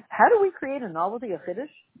how do we create a novelty, a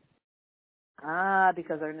chiddush?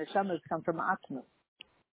 Because our neshamas come from Atzmut,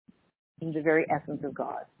 in the very essence of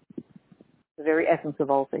God, the very essence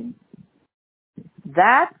of all things.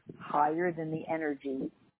 That's higher than the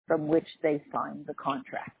energy from which they signed the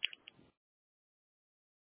contract.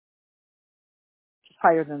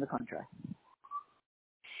 Higher than the contract.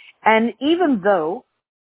 And even though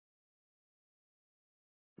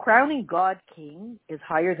crowning God King is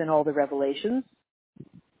higher than all the revelations,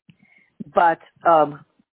 but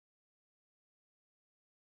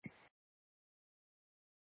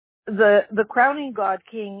the crowning God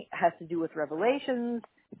King has to do with revelations.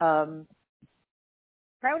 Crowning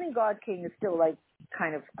God King is still like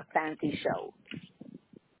kind of a fancy show.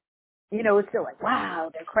 It's still like, wow,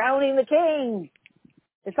 they're crowning the king.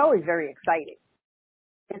 It's always very exciting.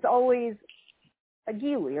 It's always a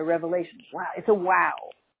gili, a revelation. Wow, it's a wow.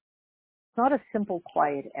 It's not a simple,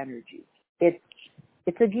 quiet energy. It's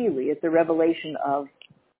a gili. It's a revelation of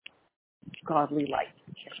godly light.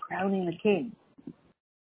 It's crowning the king.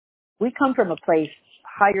 We come from a place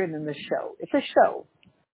higher than the show. It's a show.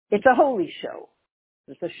 It's a holy show.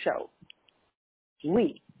 It's a show.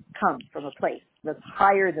 We come from a place that's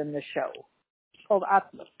higher than the show. It's called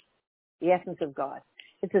Atmos, the essence of God.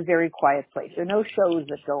 It's a very quiet place. There are no shows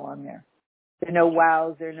that go on there. There are no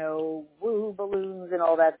wows. There are no woo balloons and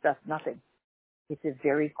all that stuff. Nothing. It's a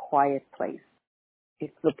very quiet place.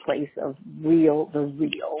 It's the place of the real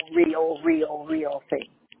thing.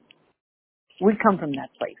 We come from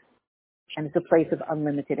that place. And it's a place of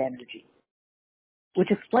unlimited energy,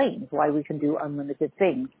 which explains why we can do unlimited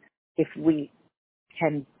things if we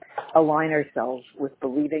can align ourselves with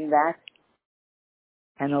believing that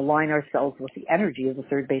and align ourselves with the energy of the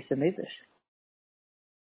third base of Midrash.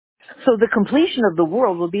 So the completion of the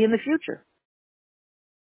world will be in the future.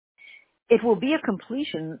 It will be a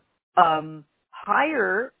completion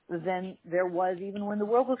higher than there was even when the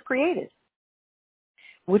world was created,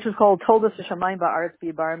 which is called Toldos Hashamayim Ba'aretz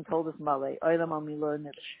B'Yibarim Toldos Malei Olam Amilo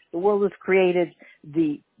Nefesh. The world was created.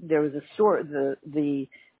 There was the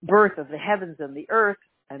birth of the heavens and the earth,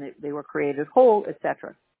 and they were created whole,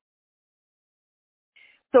 etc.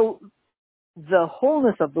 So the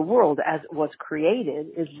wholeness of the world as it was created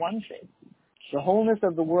is one thing, The wholeness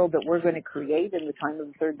of the world that we're going to create in the time of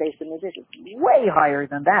the third base in addition is way higher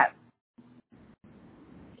than that.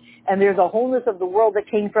 And there's a wholeness of the world that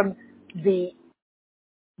came from the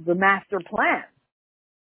master plan,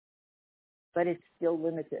 but it's still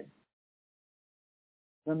limited.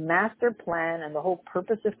 The master plan and the whole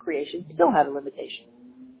purpose of creation still had a limitation.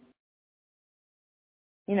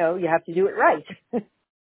 You know, you have to do it right.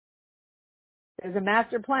 There's a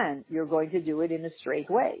master plan. You're going to do it in a straight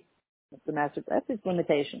way. That's the master plan. That's its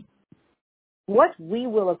limitation. What we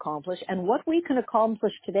will accomplish and what we can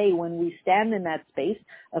accomplish today when we stand in that space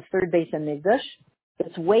of third base and Migdash,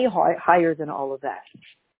 it's way higher than all of that.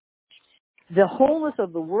 The wholeness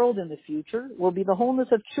of the world in the future will be the wholeness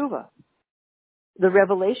of Tshuva. The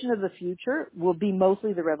revelation of the future will be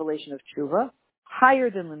mostly the revelation of Tshuva, higher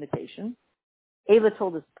than limitation. Ava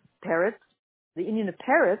told us Peretz. The Indian of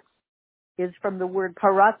Peretz is from the word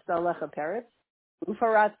paratza alecha Peretz.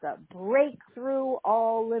 Ufaratza, break through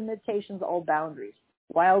all limitations, all boundaries.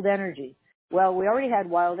 Wild energy. Well, we already had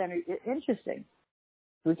wild energy. Interesting.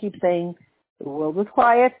 We keep saying the world was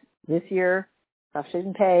quiet this year.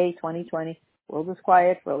 Tafshin Pei 2020. World was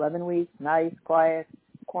quiet for 11 weeks. Nice, quiet,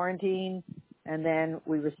 quarantine. And then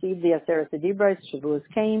we received the Aseret Dibros. Shavuos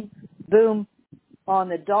came. Boom. On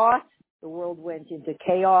the dot, the world went into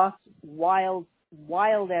chaos, wild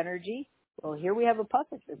energy. Well, here we have a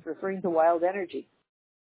pasuk that's referring to wild energy.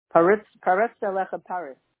 Paritz alecha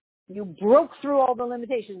paris. You broke through all the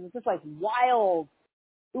limitations. It's just like wild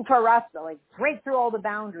uparasta, like break through all the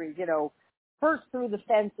boundaries, you know, burst through the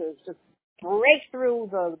fences, just break through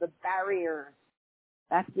the barriers.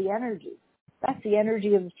 That's the energy. That's the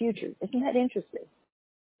energy of the future. Isn't that interesting?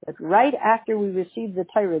 That right after we received the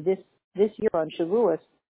Torah this year on Shavuos,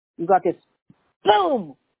 you got this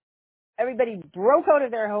boom. Everybody broke out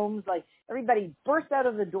of their homes, like everybody burst out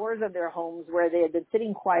of the doors of their homes where they had been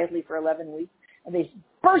sitting quietly for 11 weeks, and they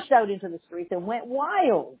burst out into the streets and went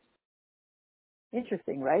wild.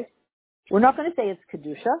 Interesting, right? We're not going to say it's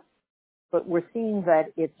Kedusha, but we're seeing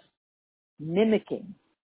that it's mimicking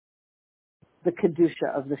the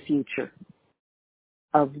Kedusha of the future,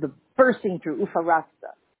 of the bursting through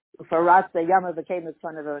Ufaratza. Ufaratza, Yama became the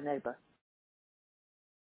son of our neighbor.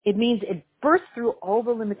 It means it bursts through all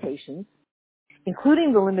the limitations,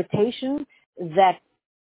 including the limitation that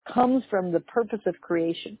comes from the purpose of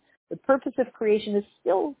creation. The purpose of creation is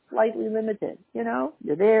still slightly limited. You know,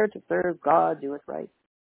 you're there to serve God, do it right.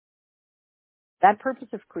 That purpose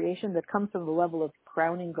of creation that comes from the level of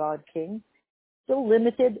crowning God King, still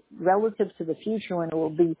limited relative to the future when it will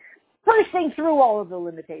be bursting through all of the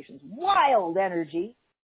limitations. Wild energy,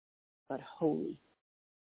 but holy,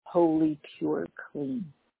 pure,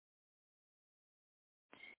 clean.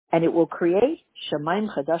 And it will create Shamayim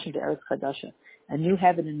Chadash and Eretz Chadasha, a new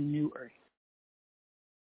heaven and a new earth.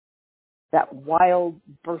 That wild,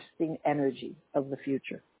 bursting energy of the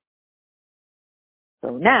future.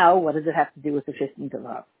 So now, what does it have to do with the 15th of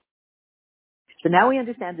Av? So now we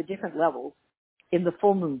understand the different levels in the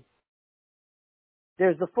full moon.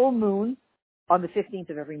 There's the full moon on the 15th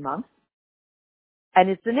of every month, and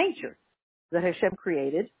it's the nature that Hashem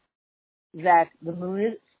created, that the moon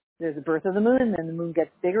is, there's the birth of the moon, and then the moon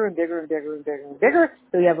gets bigger and bigger and bigger and bigger and bigger.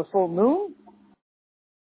 So you have a full moon.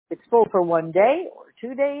 It's full for 1 day or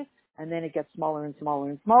 2 days, and then it gets smaller and smaller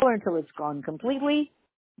and smaller until it's gone completely.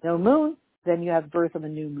 No moon. Then you have birth of a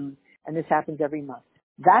new moon. And this happens every month.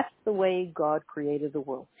 That's the way God created the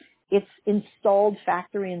world. It's installed,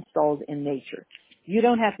 factory installed in nature. You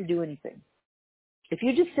don't have to do anything. If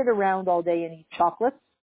you just sit around all day and eat chocolates,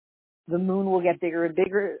 the moon will get bigger and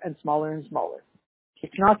bigger and smaller and smaller.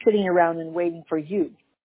 It's not sitting around and waiting for you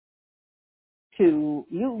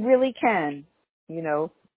you really can, you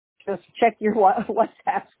know, just check your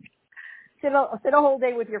WhatsApp. Sit a whole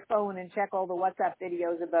day with your phone and check all the WhatsApp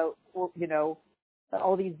videos about, you know,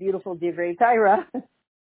 all these beautiful Divrei Torah.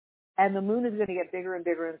 And the moon is going to get bigger and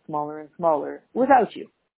bigger and smaller without you.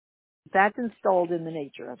 That's installed in the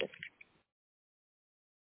nature of it.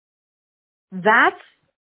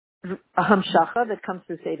 That's a hamshacha that comes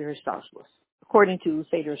through Seder Hishtalshelus, according to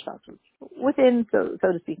Seder Hishtalshelus, within, so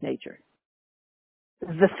to speak, nature.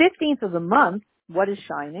 The 15th of the month, what is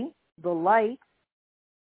shining? The light.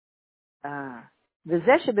 Okay.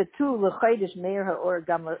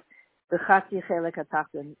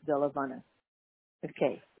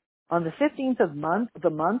 On the 15th of the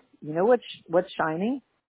month, you know what's shining?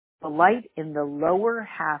 The light in the lower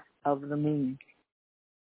half of the moon.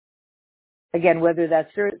 Again, whether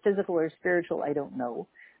that's physical or spiritual, I don't know.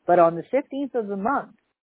 But on the 15th of the month,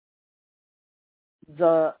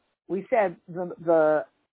 we said the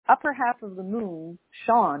upper half of the moon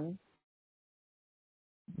shone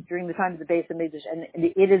during the time of the Beis HaMikdash, and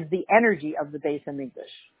it is the energy of the Beis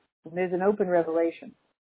HaMikdash. And there's an open revelation.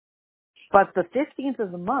 But the 15th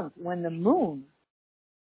of the month, when the moon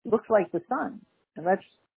looks like the sun, and let's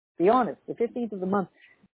be honest, the 15th of the month,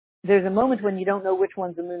 there's a moment when you don't know which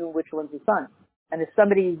one's the moon and which one's the sun. And if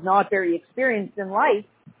somebody's not very experienced in life,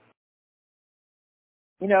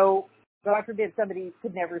 God forbid somebody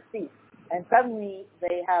could never see. And suddenly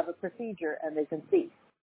they have a procedure and they can see.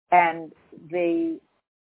 And they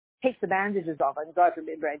take the bandages off, and God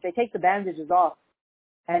forbid, right? They take the bandages off,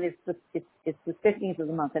 and it's the 15th of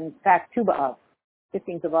the month, and in fact, Tu B'Av,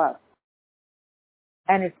 15th of Av.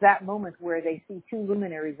 And it's that moment where they see two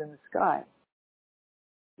luminaries in the sky.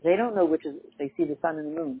 They don't know which is, they see the sun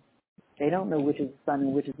and the moon. They don't know which is the sun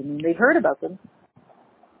and which is the moon. They've heard about them.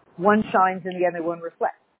 One shines and the other one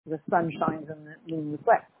reflects. The sun shines and the moon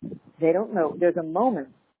reflects. They don't know. There's a moment,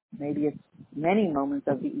 maybe it's many moments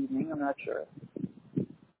of the evening, I'm not sure,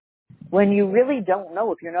 when you really don't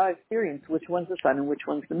know, if you're not experienced, which one's the sun and which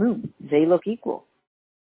one's the moon. They look equal.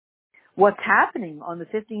 What's happening on the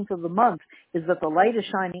 15th of the month is that the light is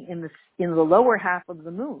shining in the lower half of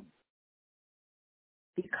the moon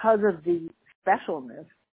because of the specialness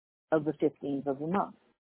of the 15th of the month.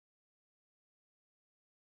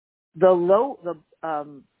 The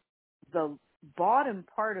bottom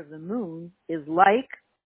part of the moon is like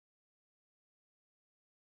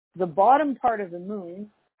the bottom part of the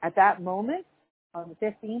moon at that moment on the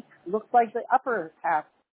 15th looks like the upper half.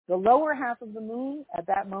 The lower half of the moon at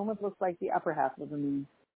that moment looks like the upper half of the moon.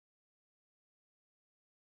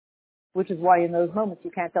 Which is why in those moments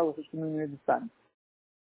you can't tell if it's the moon or the sun.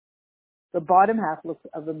 The bottom half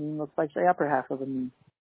of the moon looks like the upper half of the moon.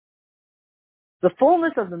 The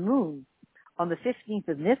fullness of the moon on the 15th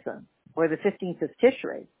of Nisan, or the 15th of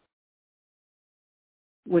Tishrei,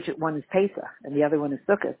 which one is Pesach and the other one is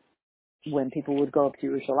Sukkot, when people would go up to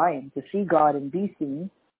Yerushalayim to see God and be seen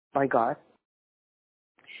by God.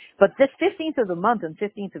 But this 15th of the month and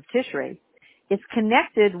 15th of Tishrei is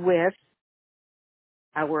connected with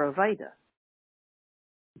our Avaida.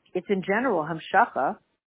 It's in general Hamshacha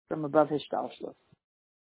from above Hishtalshlus.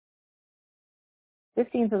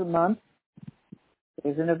 15th of the month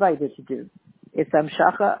is an Avaida to do. It's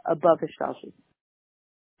Hamshacha above Hishtalshlus.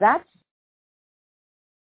 That's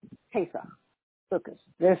Pesach, Sukkot.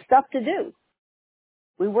 There's stuff to do.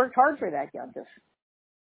 We worked hard for that, Yontif.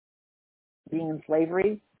 Being in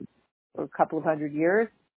slavery for a couple of hundred years,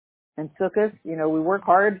 and Sukkot, we work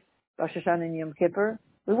hard, Rosh Hashanah and Yom Kippur.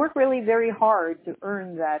 We work really very hard to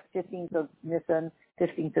earn that 15th of Nisan,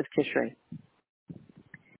 15th of Tishrei.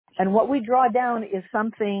 And what we draw down is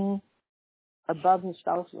something above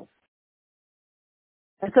Hishtalshlus.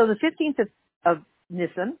 And so the 15th of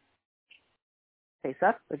Nisan,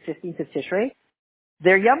 Pesach, the 15th of Tishrei,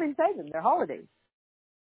 they're Yom Tovim, they're holidays.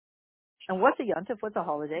 And what's a Yontif? What's a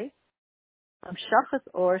holiday? Hamshachas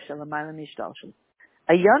or Shalamayla Mishtalshlus.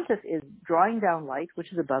 A Yontif is drawing down light,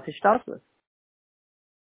 which is above Hishtalshlus.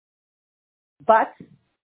 But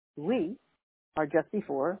we are just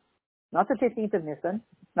before, not the 15th of Nisan,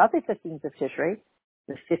 not the 15th of Tishrei,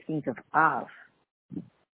 the 15th of Av.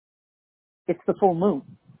 It's the full moon,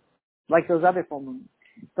 like those other full moons.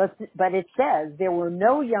 But it says there were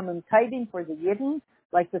no Yom Tovim for the Yidden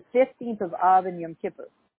like the 15th of Av and Yom Kippur.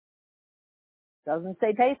 Doesn't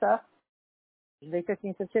say Pesach. Doesn't say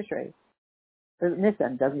 15th of Tishrei.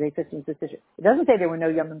 Nisan doesn't say 15th of Tishrei. It doesn't say there were no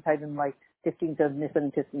Yom Tovim like 15th of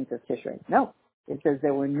Nisan and 15th of Tishrei. No. It says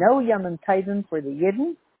there were no Yom Tovim for the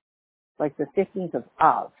Yidden like the 15th of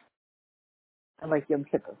Av and like Yom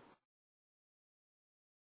Kippur.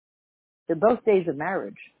 They're both days of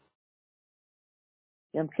marriage.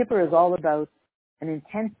 Yom Kippur is all about an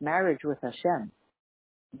intense marriage with Hashem.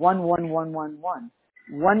 One.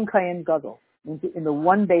 One Kayan Gadol. In the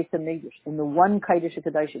one Beis HaMikdash, in the one Kodesh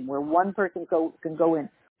HaKodashim, where one person can go in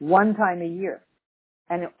one time a year.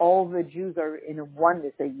 And all the Jews are in a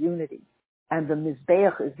oneness, a unity. And the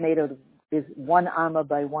Mizbeach is made out of, is one Amma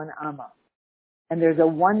by one Amma. And there's a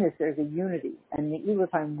oneness, there's a unity. And in the Elul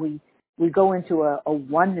time, we go into a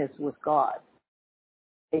oneness with God.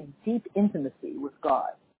 A deep intimacy with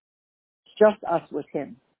God. It's just us with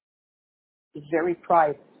Him. It's very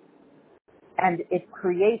private. And it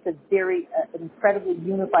creates a very incredibly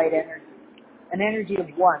unified energy, an energy of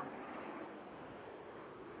one.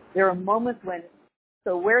 There are moments when,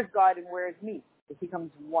 so where's God and where's me? It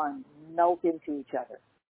becomes one, melt into each other.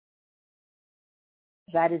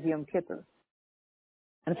 That is Yom Kippur.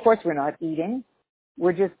 And of course we're not eating.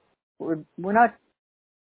 We're not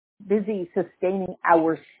busy sustaining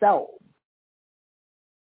ourselves.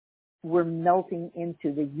 We're melting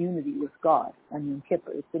into the unity with God on Yom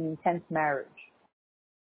Kippur. It's an intense marriage.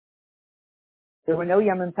 There were no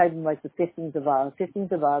Yom Tovim like the 15th of Av.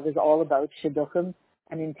 15th of Av is all about shidduchim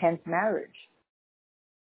and intense marriage.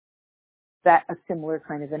 That a similar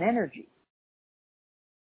kind of an energy.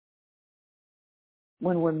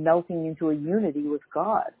 When we're melting into a unity with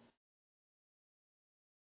God.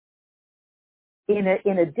 In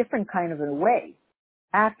a different kind of a way.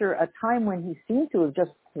 After a time when he seemed to have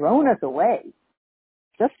just thrown us away,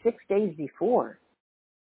 just 6 days before,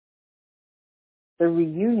 the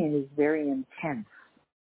reunion is very intense.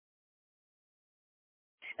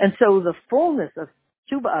 And so the fullness of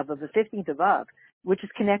Tshuva Av, of the 15th of Av, which is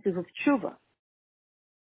connected with Tshuva.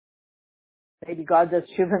 Maybe God does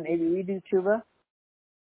Tshuva, maybe we do Tshuva.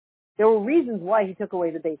 There were reasons why he took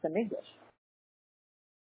away the Beis HaMikdash.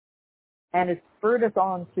 And it spurred us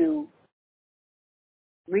on to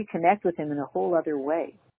reconnect with him in a whole other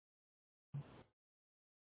way.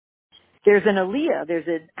 There's an aliyah, there's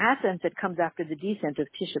an ascent that comes after the descent of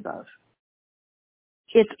Tisha B'Av.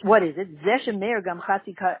 It's, what is it?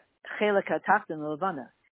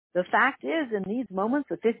 The fact is, in these moments,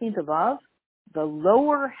 the 15th of Av, the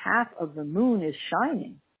lower half of the moon is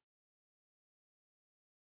shining.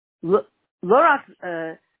 Why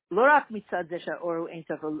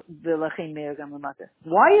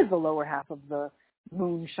is the lower half of the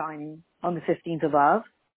moon shining on the 15th of Av?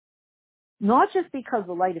 Not just because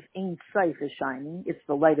the light of Ein Sof is shining, it's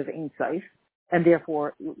the light of Ein Sof, and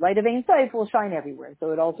therefore light of Ein Sof will shine everywhere,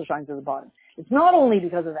 so it also shines at the bottom. It's not only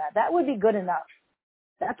because of that. That would be good enough.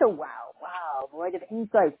 That's a wow, the light of Ein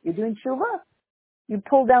Sof. You're doing Tshuva? You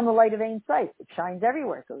pull down the light of Ein Sof. It shines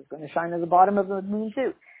everywhere, so it's going to shine at the bottom of the moon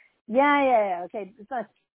too. Yeah, okay, it's not,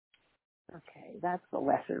 okay, that's the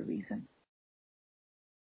lesser reason.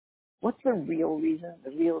 What's the real reason, the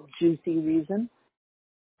real juicy reason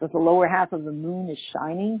that the lower half of the moon is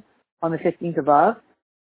shining on the 15th of Av?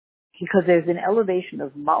 Because there's an elevation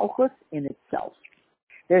of Malchus in itself.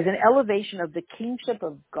 There's an elevation of the kingship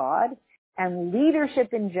of God and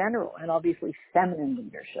leadership in general, and obviously feminine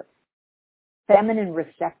leadership, feminine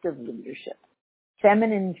receptive leadership,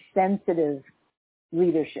 feminine sensitive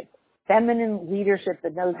leadership, feminine leadership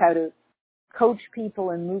that knows how to coach people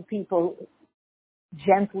and move people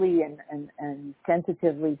gently and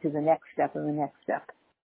sensitively to the next step and the next step.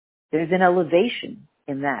 There's an elevation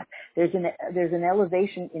in that. There's an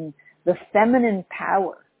elevation in the feminine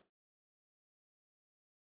power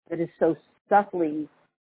that is so subtle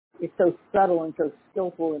and so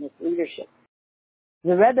skillful in its leadership.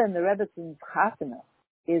 The Rebbe and the Rebbetzin's Chasana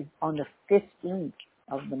is on the 15th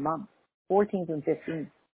of the month, 14th and 15th.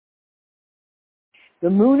 The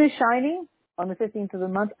moon is shining on the 15th of the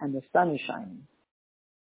month, and the sun is shining.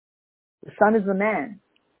 The sun is the man.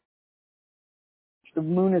 The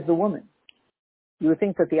moon is the woman. You would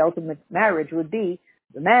think that the ultimate marriage would be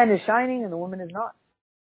the man is shining and the woman is not.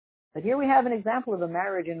 But here we have an example of a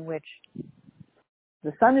marriage in which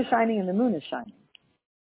the sun is shining and the moon is shining.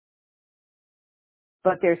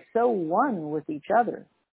 But they're so one with each other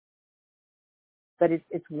that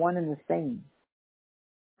it's one and the same.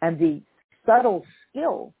 And the subtle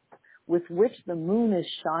skill with which the moon is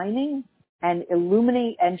shining and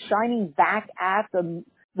illuminating and shining back at the moon.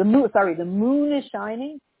 The moon is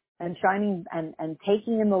shining and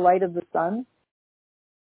taking in the light of the sun.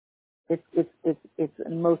 It's the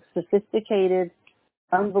most sophisticated,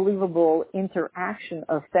 unbelievable interaction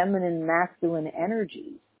of feminine, masculine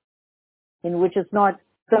energies, in which it's not,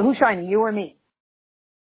 so who's shining, you or me?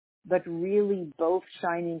 But really both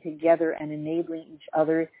shining together and enabling each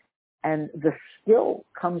other. And the skill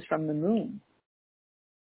comes from the moon.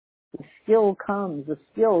 The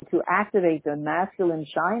skill to activate the masculine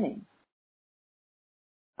shining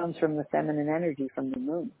comes from the feminine energy from the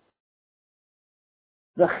moon.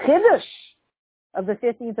 The chiddush of the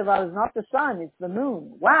 15th of Av is not the sun, it's the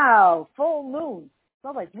moon. Wow, full moon. It's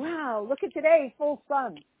not like, wow, look at today, full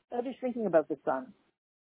sun. Nobody's thinking about the sun.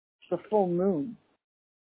 It's the full moon.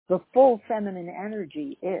 The full feminine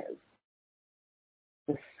energy is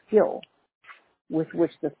the skill with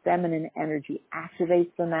which the feminine energy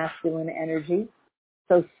activates the masculine energy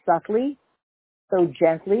so subtly, so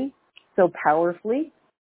gently, so powerfully,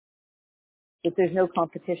 that there's no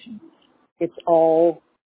competition. It's all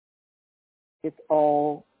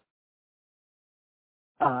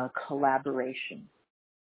collaboration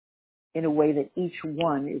in a way that each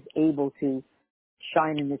one is able to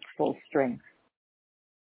shine in its full strength,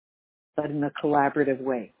 but in a collaborative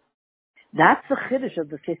way. That's the chiddush of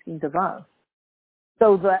the 15th of Av.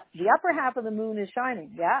 So the upper half of the moon is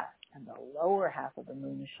shining, yeah, and the lower half of the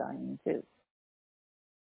moon is shining too.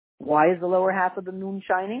 Why is the lower half of the moon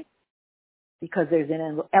shining? Because there's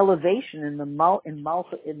an elevation in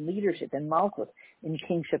leadership, in Malchut, in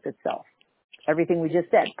kingship itself. Everything we just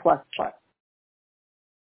said, plus.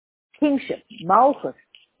 Kingship, malchus,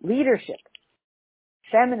 leadership,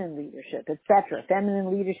 feminine leadership, etc.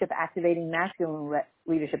 Feminine leadership activating masculine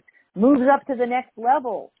leadership moves up to the next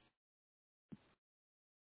level.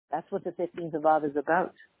 That's what the 15th of Av is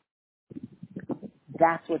about.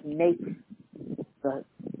 That's what makes the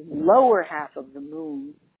lower half of the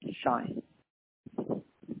moon shine.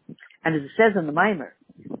 And as it says in the Maimer,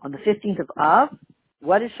 on the 15th of Av,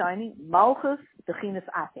 what is shining? Malchus, Bechinas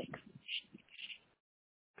Atik.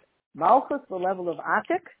 Malchus, the level of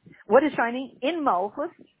Atik. What is shining? In Malchus.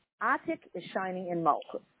 Atik is shining in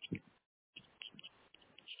Malchus.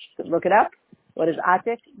 So look it up. What is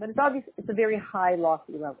Atik? But it's obvious it's a very high,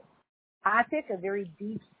 lofty level. Atik, a very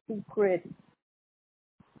deep, secret,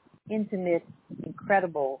 intimate,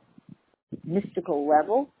 incredible, mystical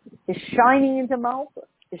level, is shining into Malchus,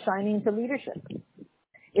 is shining into leadership.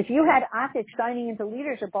 If you had Atik shining into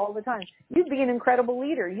leadership all the time, you'd be an incredible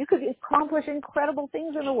leader. You could accomplish incredible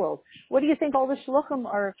things in the world. What do you think all the shluchim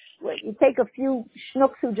are? You take a few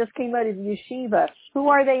schnooks who just came out of yeshiva. Who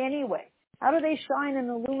are they anyway? How do they shine and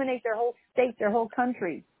illuminate their whole state, their whole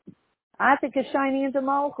country? Atik is shining into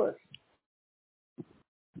Malchus.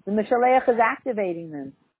 The Mishaleach is activating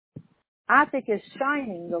them. Atik is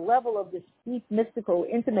shining, the level of this deep, mystical,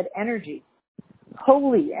 intimate energy,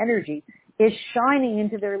 holy energy, is shining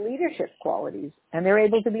into their leadership qualities. And they're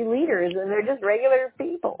able to be leaders, and they're just regular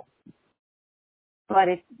people. But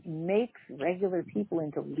it makes regular people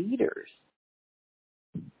into leaders.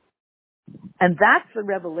 And that's the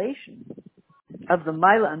revelation of the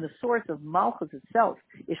Maila and the source of Malchus itself.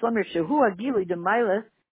 Ishlamir Shehu Agili de Maila,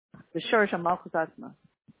 the Shorish Malchus Atma.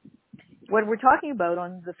 What we're talking about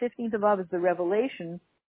on the 15th of Av is the revelation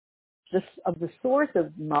of the source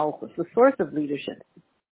of Malchus, the source of leadership.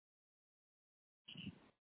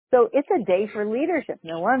 So it's a day for leadership.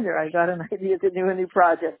 No wonder I got an idea to do a new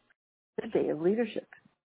project. It's a day of leadership.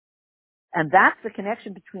 And that's the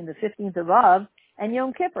connection between the 15th of Av and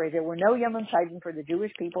Yom Kippur. There were no Yom Tov for the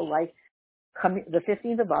Jewish people like the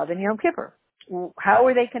 15th of Av and Yom Kippur. How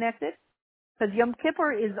are they connected? Because Yom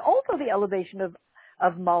Kippur is also the elevation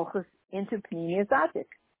of Malchus into Pnimius Atik.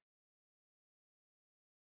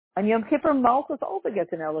 On Yom Kippur, Malchus also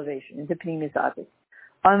gets an elevation into Pnimius Atik.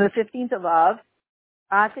 On the 15th of Av,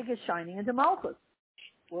 Atik is shining into Malchus.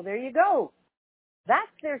 Well, there you go.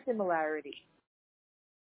 That's their similarity.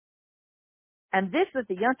 And this, that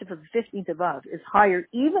the Yontif of the 15th of Av is higher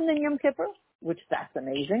even than Yom Kippur, which that's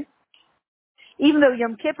amazing. Even though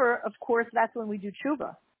Yom Kippur, of course, that's when we do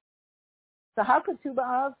Tshuva. So how could Tshuva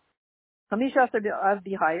Av, Chamisha Av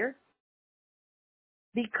be higher?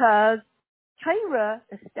 Because Torah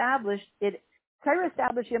established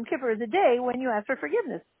Yom Kippur as a day when you ask for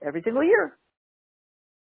forgiveness every single year.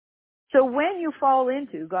 So when you fall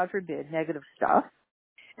into, God forbid, negative stuff,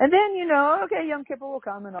 and then okay, Yom Kippur will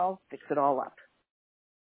come and I'll fix it all up.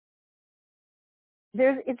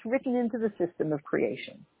 It's written into the system of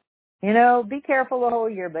creation. Be careful the whole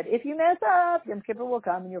year, but if you mess up, Yom Kippur will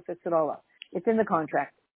come and you'll fix it all up. It's in the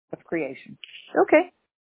contract of creation. Okay.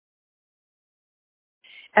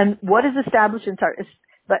 And what is established in Torah?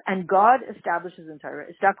 And God establishes in Torah.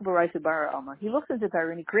 He looks into Torah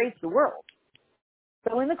and He creates the world.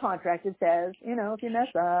 So in the contract it says, if you mess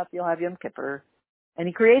up, you'll have Yom Kippur. And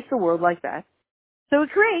He creates the world like that. So He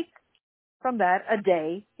creates from that a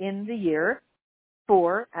day in the year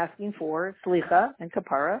for asking for slicha and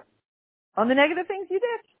kapara on the negative things you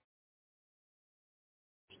did.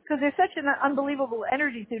 Because there's such an unbelievable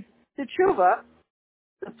energy to tshuva,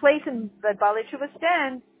 the place that Balei Tshuva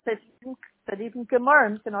stands, that even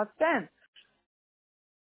Gemarim cannot stand.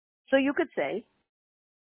 So you could say,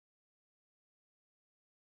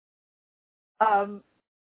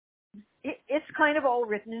 it's kind of all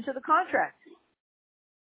written into the contract.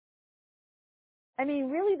 I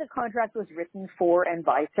mean, really the contract was written for and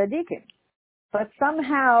by tzaddikim. But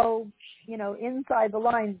somehow, inside the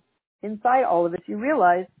lines, inside all of it, you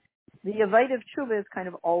realize the Avayt of Tshuva is kind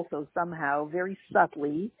of also somehow, very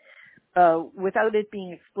subtly, without it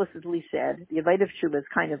being explicitly said, the Avayt of Tshuva is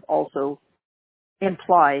kind of also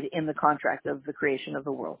implied in the contract of the creation of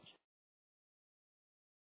the world.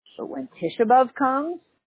 But when Tisha B'Av comes,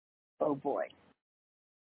 oh boy,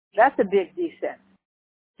 that's a big descent.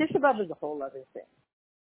 Tisha B'Av is a whole other thing.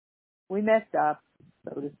 We messed up,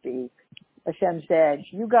 so to speak. Hashem said,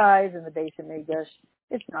 you guys in the Beis Hamikdash,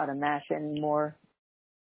 it's not a mash anymore.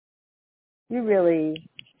 You really,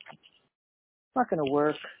 it's not going to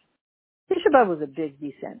work. Tisha B'Av was a big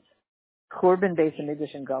descent. Churban, Beis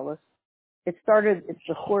Hamikdash, and Galus. It's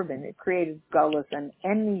the Churban. It created Galus, and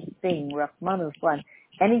anything, Rahman al-Islam,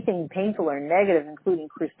 anything painful or negative, including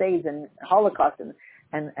crusades and Holocaust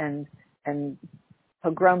and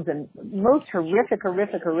pogroms and most horrific,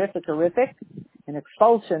 and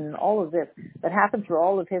expulsion and all of this that happened through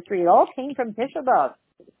all of history, it all came from Tisha B'Av.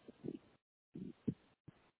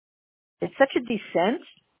 It's such a descent.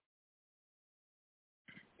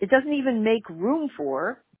 It doesn't even make room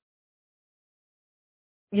for,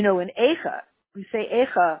 in Eicha, we say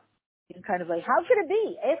Eicha, kind of like, how could it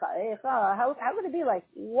be? Eicha, how could it be like,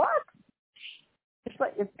 what?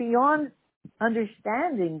 It's beyond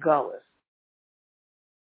understanding Golas.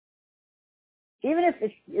 Even if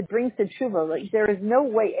it brings to tshuva, like there is no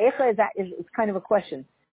way. Eicha is kind of a question.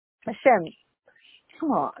 Hashem,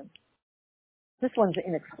 come on, this one's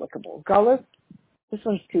inexplicable. Golas, this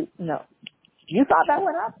one's no. You thought that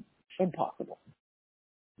went up? Impossible.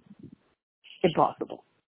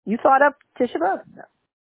 You thought up Tisha B'Av? No.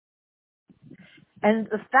 And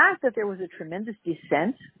the fact that there was a tremendous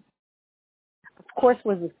descent, of course,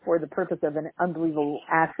 was for the purpose of an unbelievable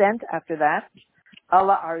ascent after that.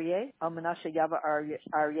 Allah Aryeh, Al Menashe Yava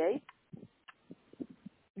Aryeh.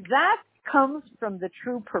 That comes from the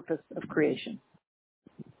true purpose of creation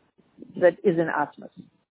that is in Atmos.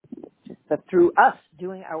 That through us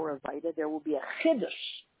doing our Avodah, there will be a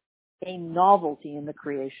chiddush, a novelty in the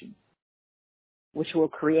creation, which will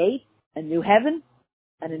create a new heaven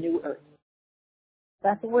and a new earth.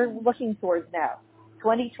 That's what we're looking towards now.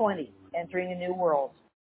 2020, entering a new world.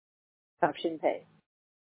 Tafshin Pei.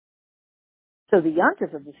 So the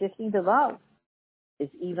Yontif of the 15th of Av is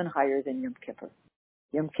even higher than Yom Kippur.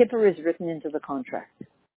 Yom Kippur is written into the contract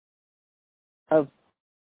of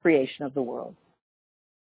creation of the world.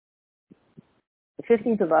 The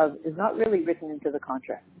 15th of Av is not really written into the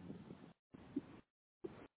contract.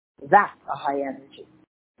 That's a high energy.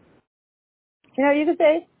 You could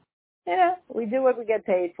say, we do what we get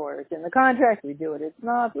paid for. It's in the contract. We do it. It's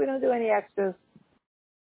not. We don't do any extras.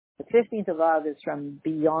 The 15th of Av is from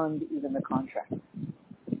beyond even the contract.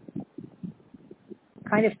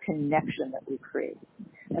 Kind of connection that we create.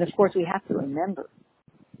 And of course, we have to remember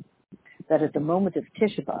that at the moment of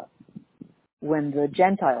Tisha B'Av, when the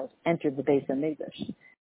Gentiles entered the Beis HaMikdash,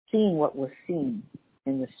 seeing what was seen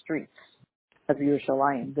in the streets of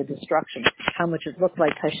Yerushalayim, the destruction, how much it looked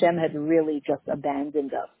like Hashem had really just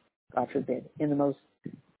abandoned us, God forbid, in the most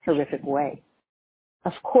horrific way.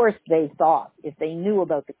 Of course, they thought, if they knew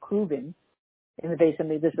about the Kruvim in the Beis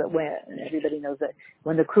HaMikdash, that when everybody knows that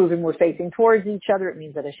when the Kruvim were facing towards each other, it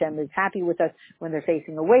means that Hashem is happy with us. When they're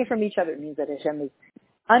facing away from each other, it means that Hashem is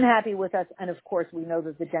unhappy with us. And of course, we know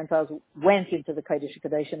that the Gentiles went into the Kodesh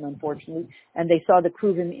HaKodashim, unfortunately, and they saw the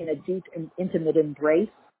Kruvim in a deep and intimate embrace.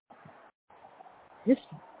 This,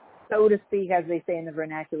 so to speak, as they say in the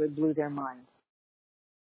vernacular, blew their minds.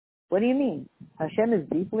 What do you mean? Hashem is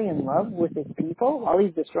deeply in love with his people while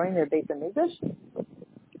he's destroying their Beis HaMikdash?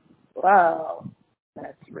 Wow,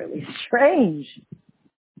 that's really strange.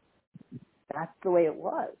 That's the way it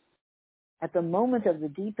was. At the moment of the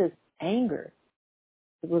deepest anger,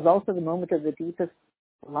 it was also the moment of the deepest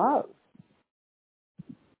love.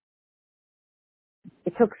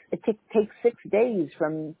 It takes 6 days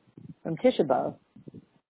from Tisha B'Av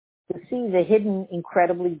to see the hidden,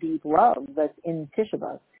 incredibly deep love that's in Tisha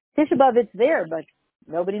B'Av. Tisha B'Av, it's there, but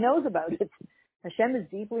nobody knows about it. Hashem is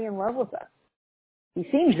deeply in love with us. He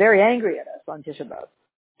seems very angry at us on Tisha B'Av,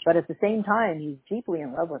 but at the same time, he's deeply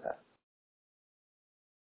in love with us.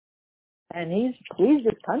 And he's pleased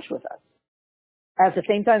as punch with us. At the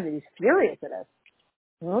same time that he's furious at us.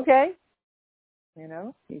 Okay.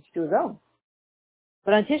 Each to his own.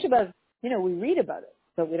 But on Tisha B'Av, we read about it,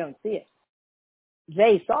 but we don't see it.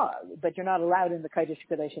 They saw it, but you're not allowed in the Kodesh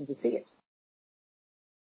HaKodashim to see it.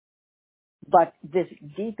 But this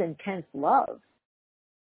deep, intense love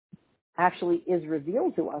actually is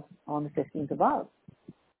revealed to us on the 15th of Av.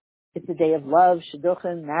 It's a day of love,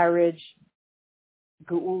 shidduchim, marriage,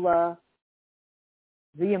 geula.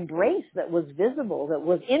 The embrace that was visible, that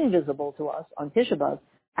was invisible to us on Tisha B'Av,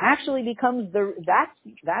 actually becomes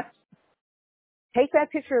that's take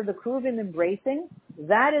that picture of the Kruvim embracing.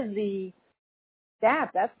 That is the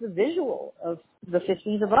that's the visual of the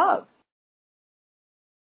 15th of Av.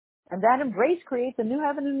 And that embrace creates a new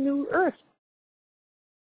heaven and a new earth.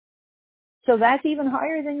 So that's even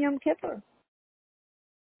higher than Yom Kippur.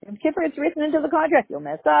 Yom Kippur, it's written into the contract. You'll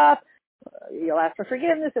mess up. You'll ask for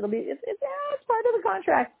forgiveness. It's part of the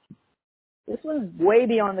contract. This one's way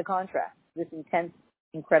beyond the contract. This intense,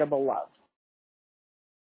 incredible love.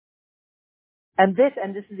 And this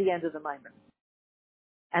is the end of the Maimer.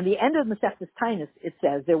 And the end of Masechtas Tainus, it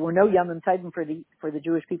says there were no Yom Tovim for the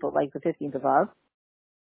Jewish people like the 15th of Av.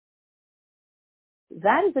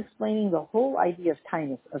 That is explaining the whole idea of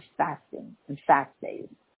tinus, of fasting and fast days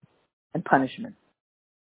and punishment.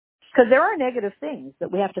 Because there are negative things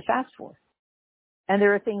that we have to fast for. And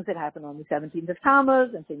there are things that happen on the 17th of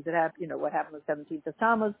Tammuz and things that happen, what happened on the 17th of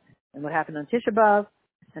Tammuz and what happened on Tisha B'Av.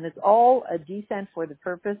 And it's all a descent for the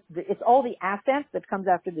purpose. It's all the ascent that comes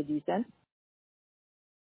after the descent.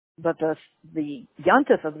 But the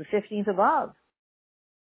Yontif of the 15th of Av,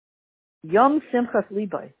 Yom Simchas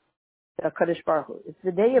Libai, HaKadosh Baruch Hu. It's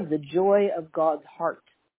the day of the joy of God's heart.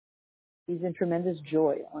 He's in tremendous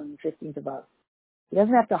joy on the 15th of Av. He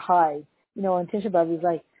doesn't have to hide. On Tisha B'Av, he's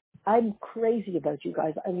like, I'm crazy about you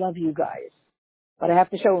guys. I love you guys. But I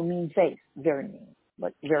have to show a mean face. Very mean.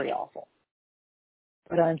 Like, very awful.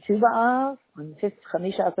 But on Tu B'Av, on the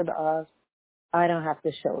 15th of B'Av, I don't have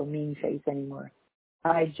to show a mean face anymore.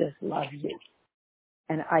 I just love you.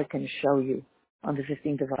 And I can show you on the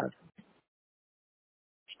 15th of Av.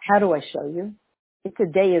 How do I show you? It's a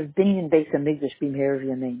day of Binyan Beis HaMikdash B'Meher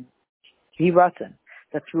V'Yameinu. Yiratzon.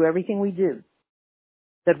 That through everything we do,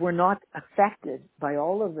 that we're not affected by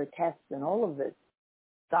all of the tests and all of the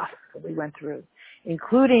stuff that we went through,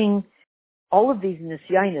 including all of these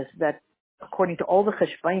nisyanis that, according to all the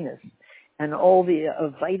cheshbainis and all the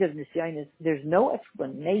avayt of nisyanis, there's no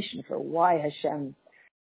explanation for why Hashem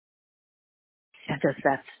sent us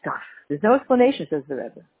that stuff. There's no explanation, says the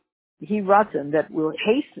Rebbe. He ratzon that will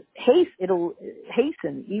it'll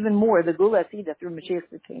hasten even more the Gula Asida through Mashiach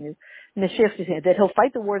Tzidkenu, that he'll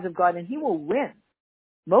fight the wars of God and he will win.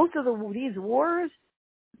 Most of these wars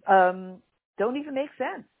don't even make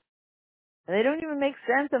sense. And they don't even make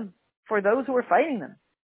sense for those who are fighting them.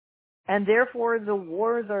 And therefore the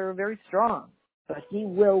wars are very strong. But he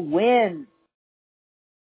will win.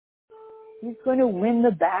 He's going to win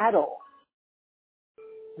the battle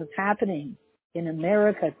that's happening in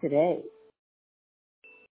America today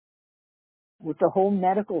with the whole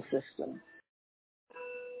medical system.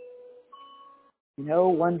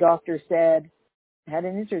 One doctor had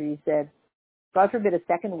an interview, said, God forbid a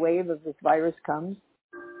second wave of this virus comes.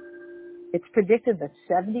 It's predicted that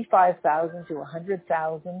 75,000 to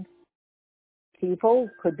 100,000 people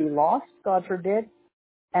could be lost, God forbid,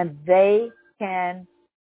 and they can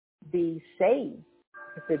be saved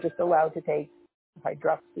if they're just allowed to take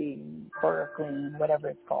hydroxychloroquine, whatever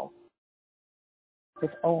it's called.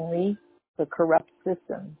 If only the corrupt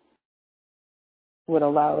system would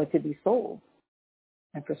allow it to be sold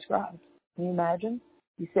and prescribed. Can you imagine?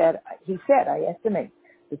 He said, I estimate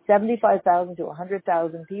that 75,000 to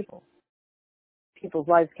 100,000 people's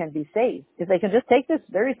lives can be saved if they can just take this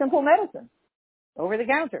very simple medicine over the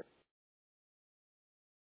counter.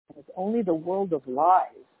 And it's only the world of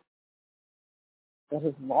lies that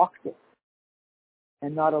has locked it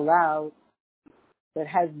and not allowed, that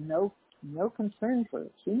has no concern for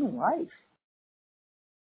human life.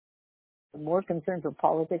 More concern for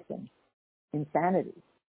politics and insanity.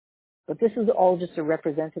 But this is all just a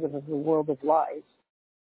representative of the world of lies.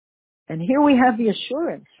 And here we have the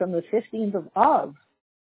assurance from the 15th of Av.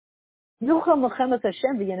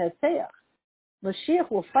 Mashiach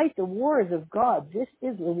will fight the wars of God. This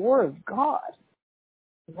is the war of God.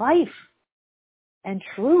 Life and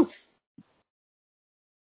truth.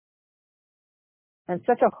 And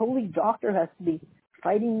such a holy doctor has to be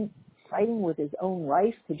fighting with his own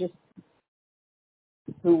life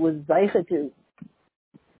who was zeicha to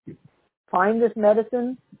find this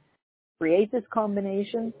medicine, create this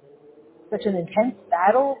combination, such an intense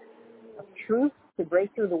battle of truth to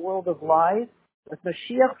break through the world of lies. As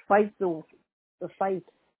Mashiach fights the fight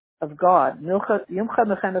of God. The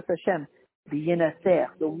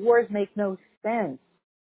wars make no sense,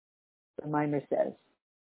 the Mimer says.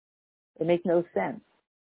 They make no sense.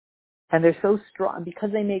 And they're so strong.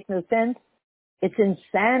 Because they make no sense, it's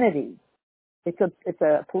insanity. It's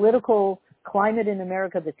a political climate in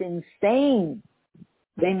America that's insane.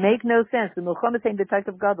 They make no sense. The Milchama saying the type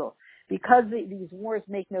of gadol. Because these wars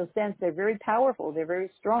make no sense, they're very powerful. They're very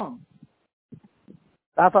strong.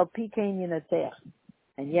 And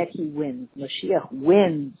yet he wins. Mashiach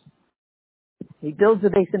wins. He builds the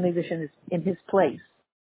Beis HaMikdash in his place.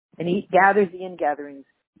 And he gathers the ingatherings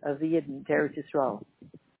of the Yidden, Eretz Yisrael.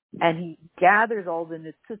 And he gathers all the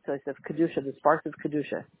nitzutzos of Kedusha, the sparks of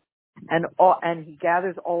Kedusha. And he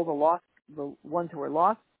gathers all the ones who are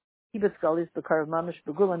lost. Kibbutz Galis, B'Karav Mamash,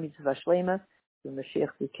 B'Gula Mitzvah Shlema, the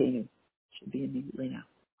Mashiach Tzidkenu. Should be immediately now.